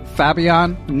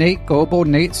Fabian, Nate Goebel,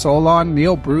 Nate Solon,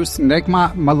 Neil Bruce,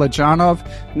 Nigma Malajanov,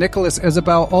 Nicholas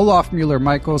Isabel, Olaf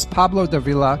Mueller-Michaels, Pablo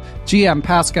Davila, GM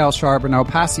Pascal Charbonneau,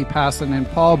 Passy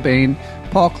Passanen, Paul Bain,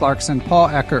 Paul Clarkson, Paul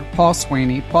Eckert, Paul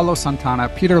Sweeney, Paulo Santana,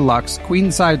 Peter Lux,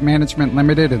 Queenside Management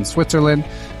Limited in Switzerland,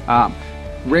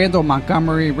 Randall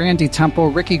Montgomery, Randy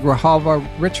Temple, Ricky Grijalva,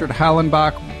 Richard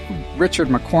Hallenbach, Richard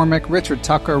McCormick, Richard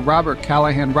Tucker, Robert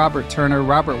Callahan, Robert Turner,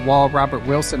 Robert Wall, Robert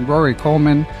Wilson, Rory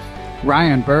Coleman,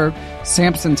 Ryan Berg,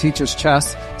 Samson Teaches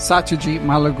Chess, Satyajit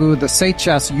Malagu, the Say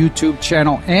Chess YouTube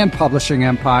channel and publishing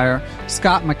empire,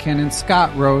 Scott McKinnon,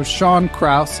 Scott Rose, Sean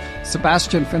Krause,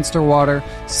 Sebastian Finsterwater,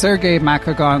 Sergei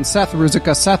Makagon, Seth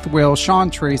Ruzicka, Seth Will,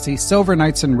 Sean Tracy, Silver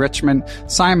Knights in Richmond,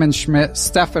 Simon Schmidt,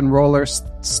 Stefan Roller,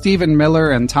 Stephen Miller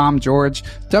and Tom George,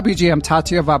 WGM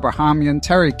Tatya Abrahamian,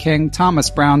 Terry King, Thomas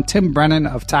Brown, Tim Brennan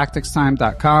of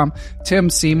TacticsTime.com, Tim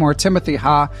Seymour, Timothy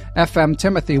Ha, FM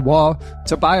Timothy Wall,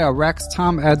 Tobiah Rex,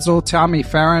 Tom Edsel, Tommy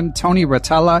Farron, Tony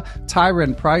Rotella,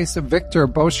 Tyron Price, Victor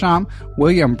Beauchamp,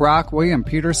 William Brock, William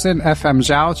Peterson, FM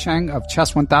Zhao Cheng of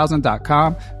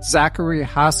Chess1000.com, Zachary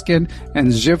Haskin, and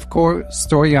Zhivko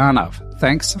Stoyanov.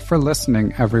 Thanks for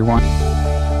listening, everyone.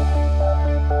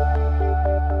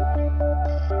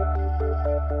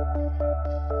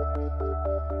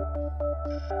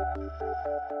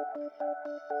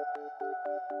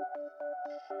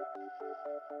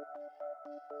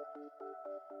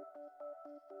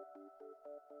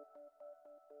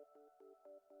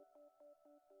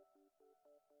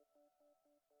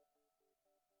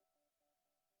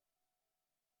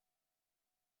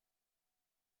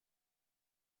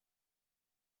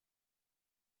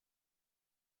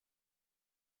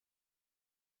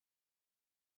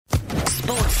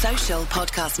 Sports Social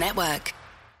Podcast Network.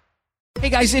 Hey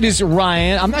guys, it is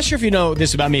Ryan. I'm not sure if you know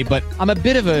this about me, but I'm a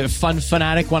bit of a fun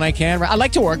fanatic when I can. I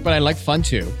like to work, but I like fun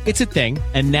too. It's a thing.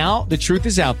 And now the truth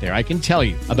is out there. I can tell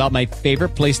you about my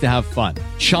favorite place to have fun.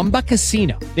 Chumba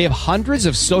Casino. They have hundreds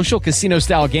of social casino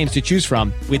style games to choose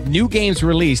from with new games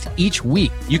released each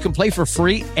week. You can play for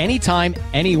free anytime,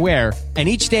 anywhere. And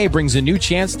each day brings a new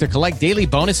chance to collect daily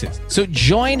bonuses. So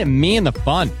join me in the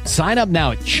fun. Sign up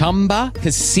now at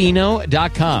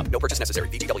ChumbaCasino.com. No purchase necessary.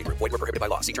 VGW Group. Void where prohibited by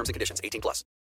law. See terms and conditions. 18+.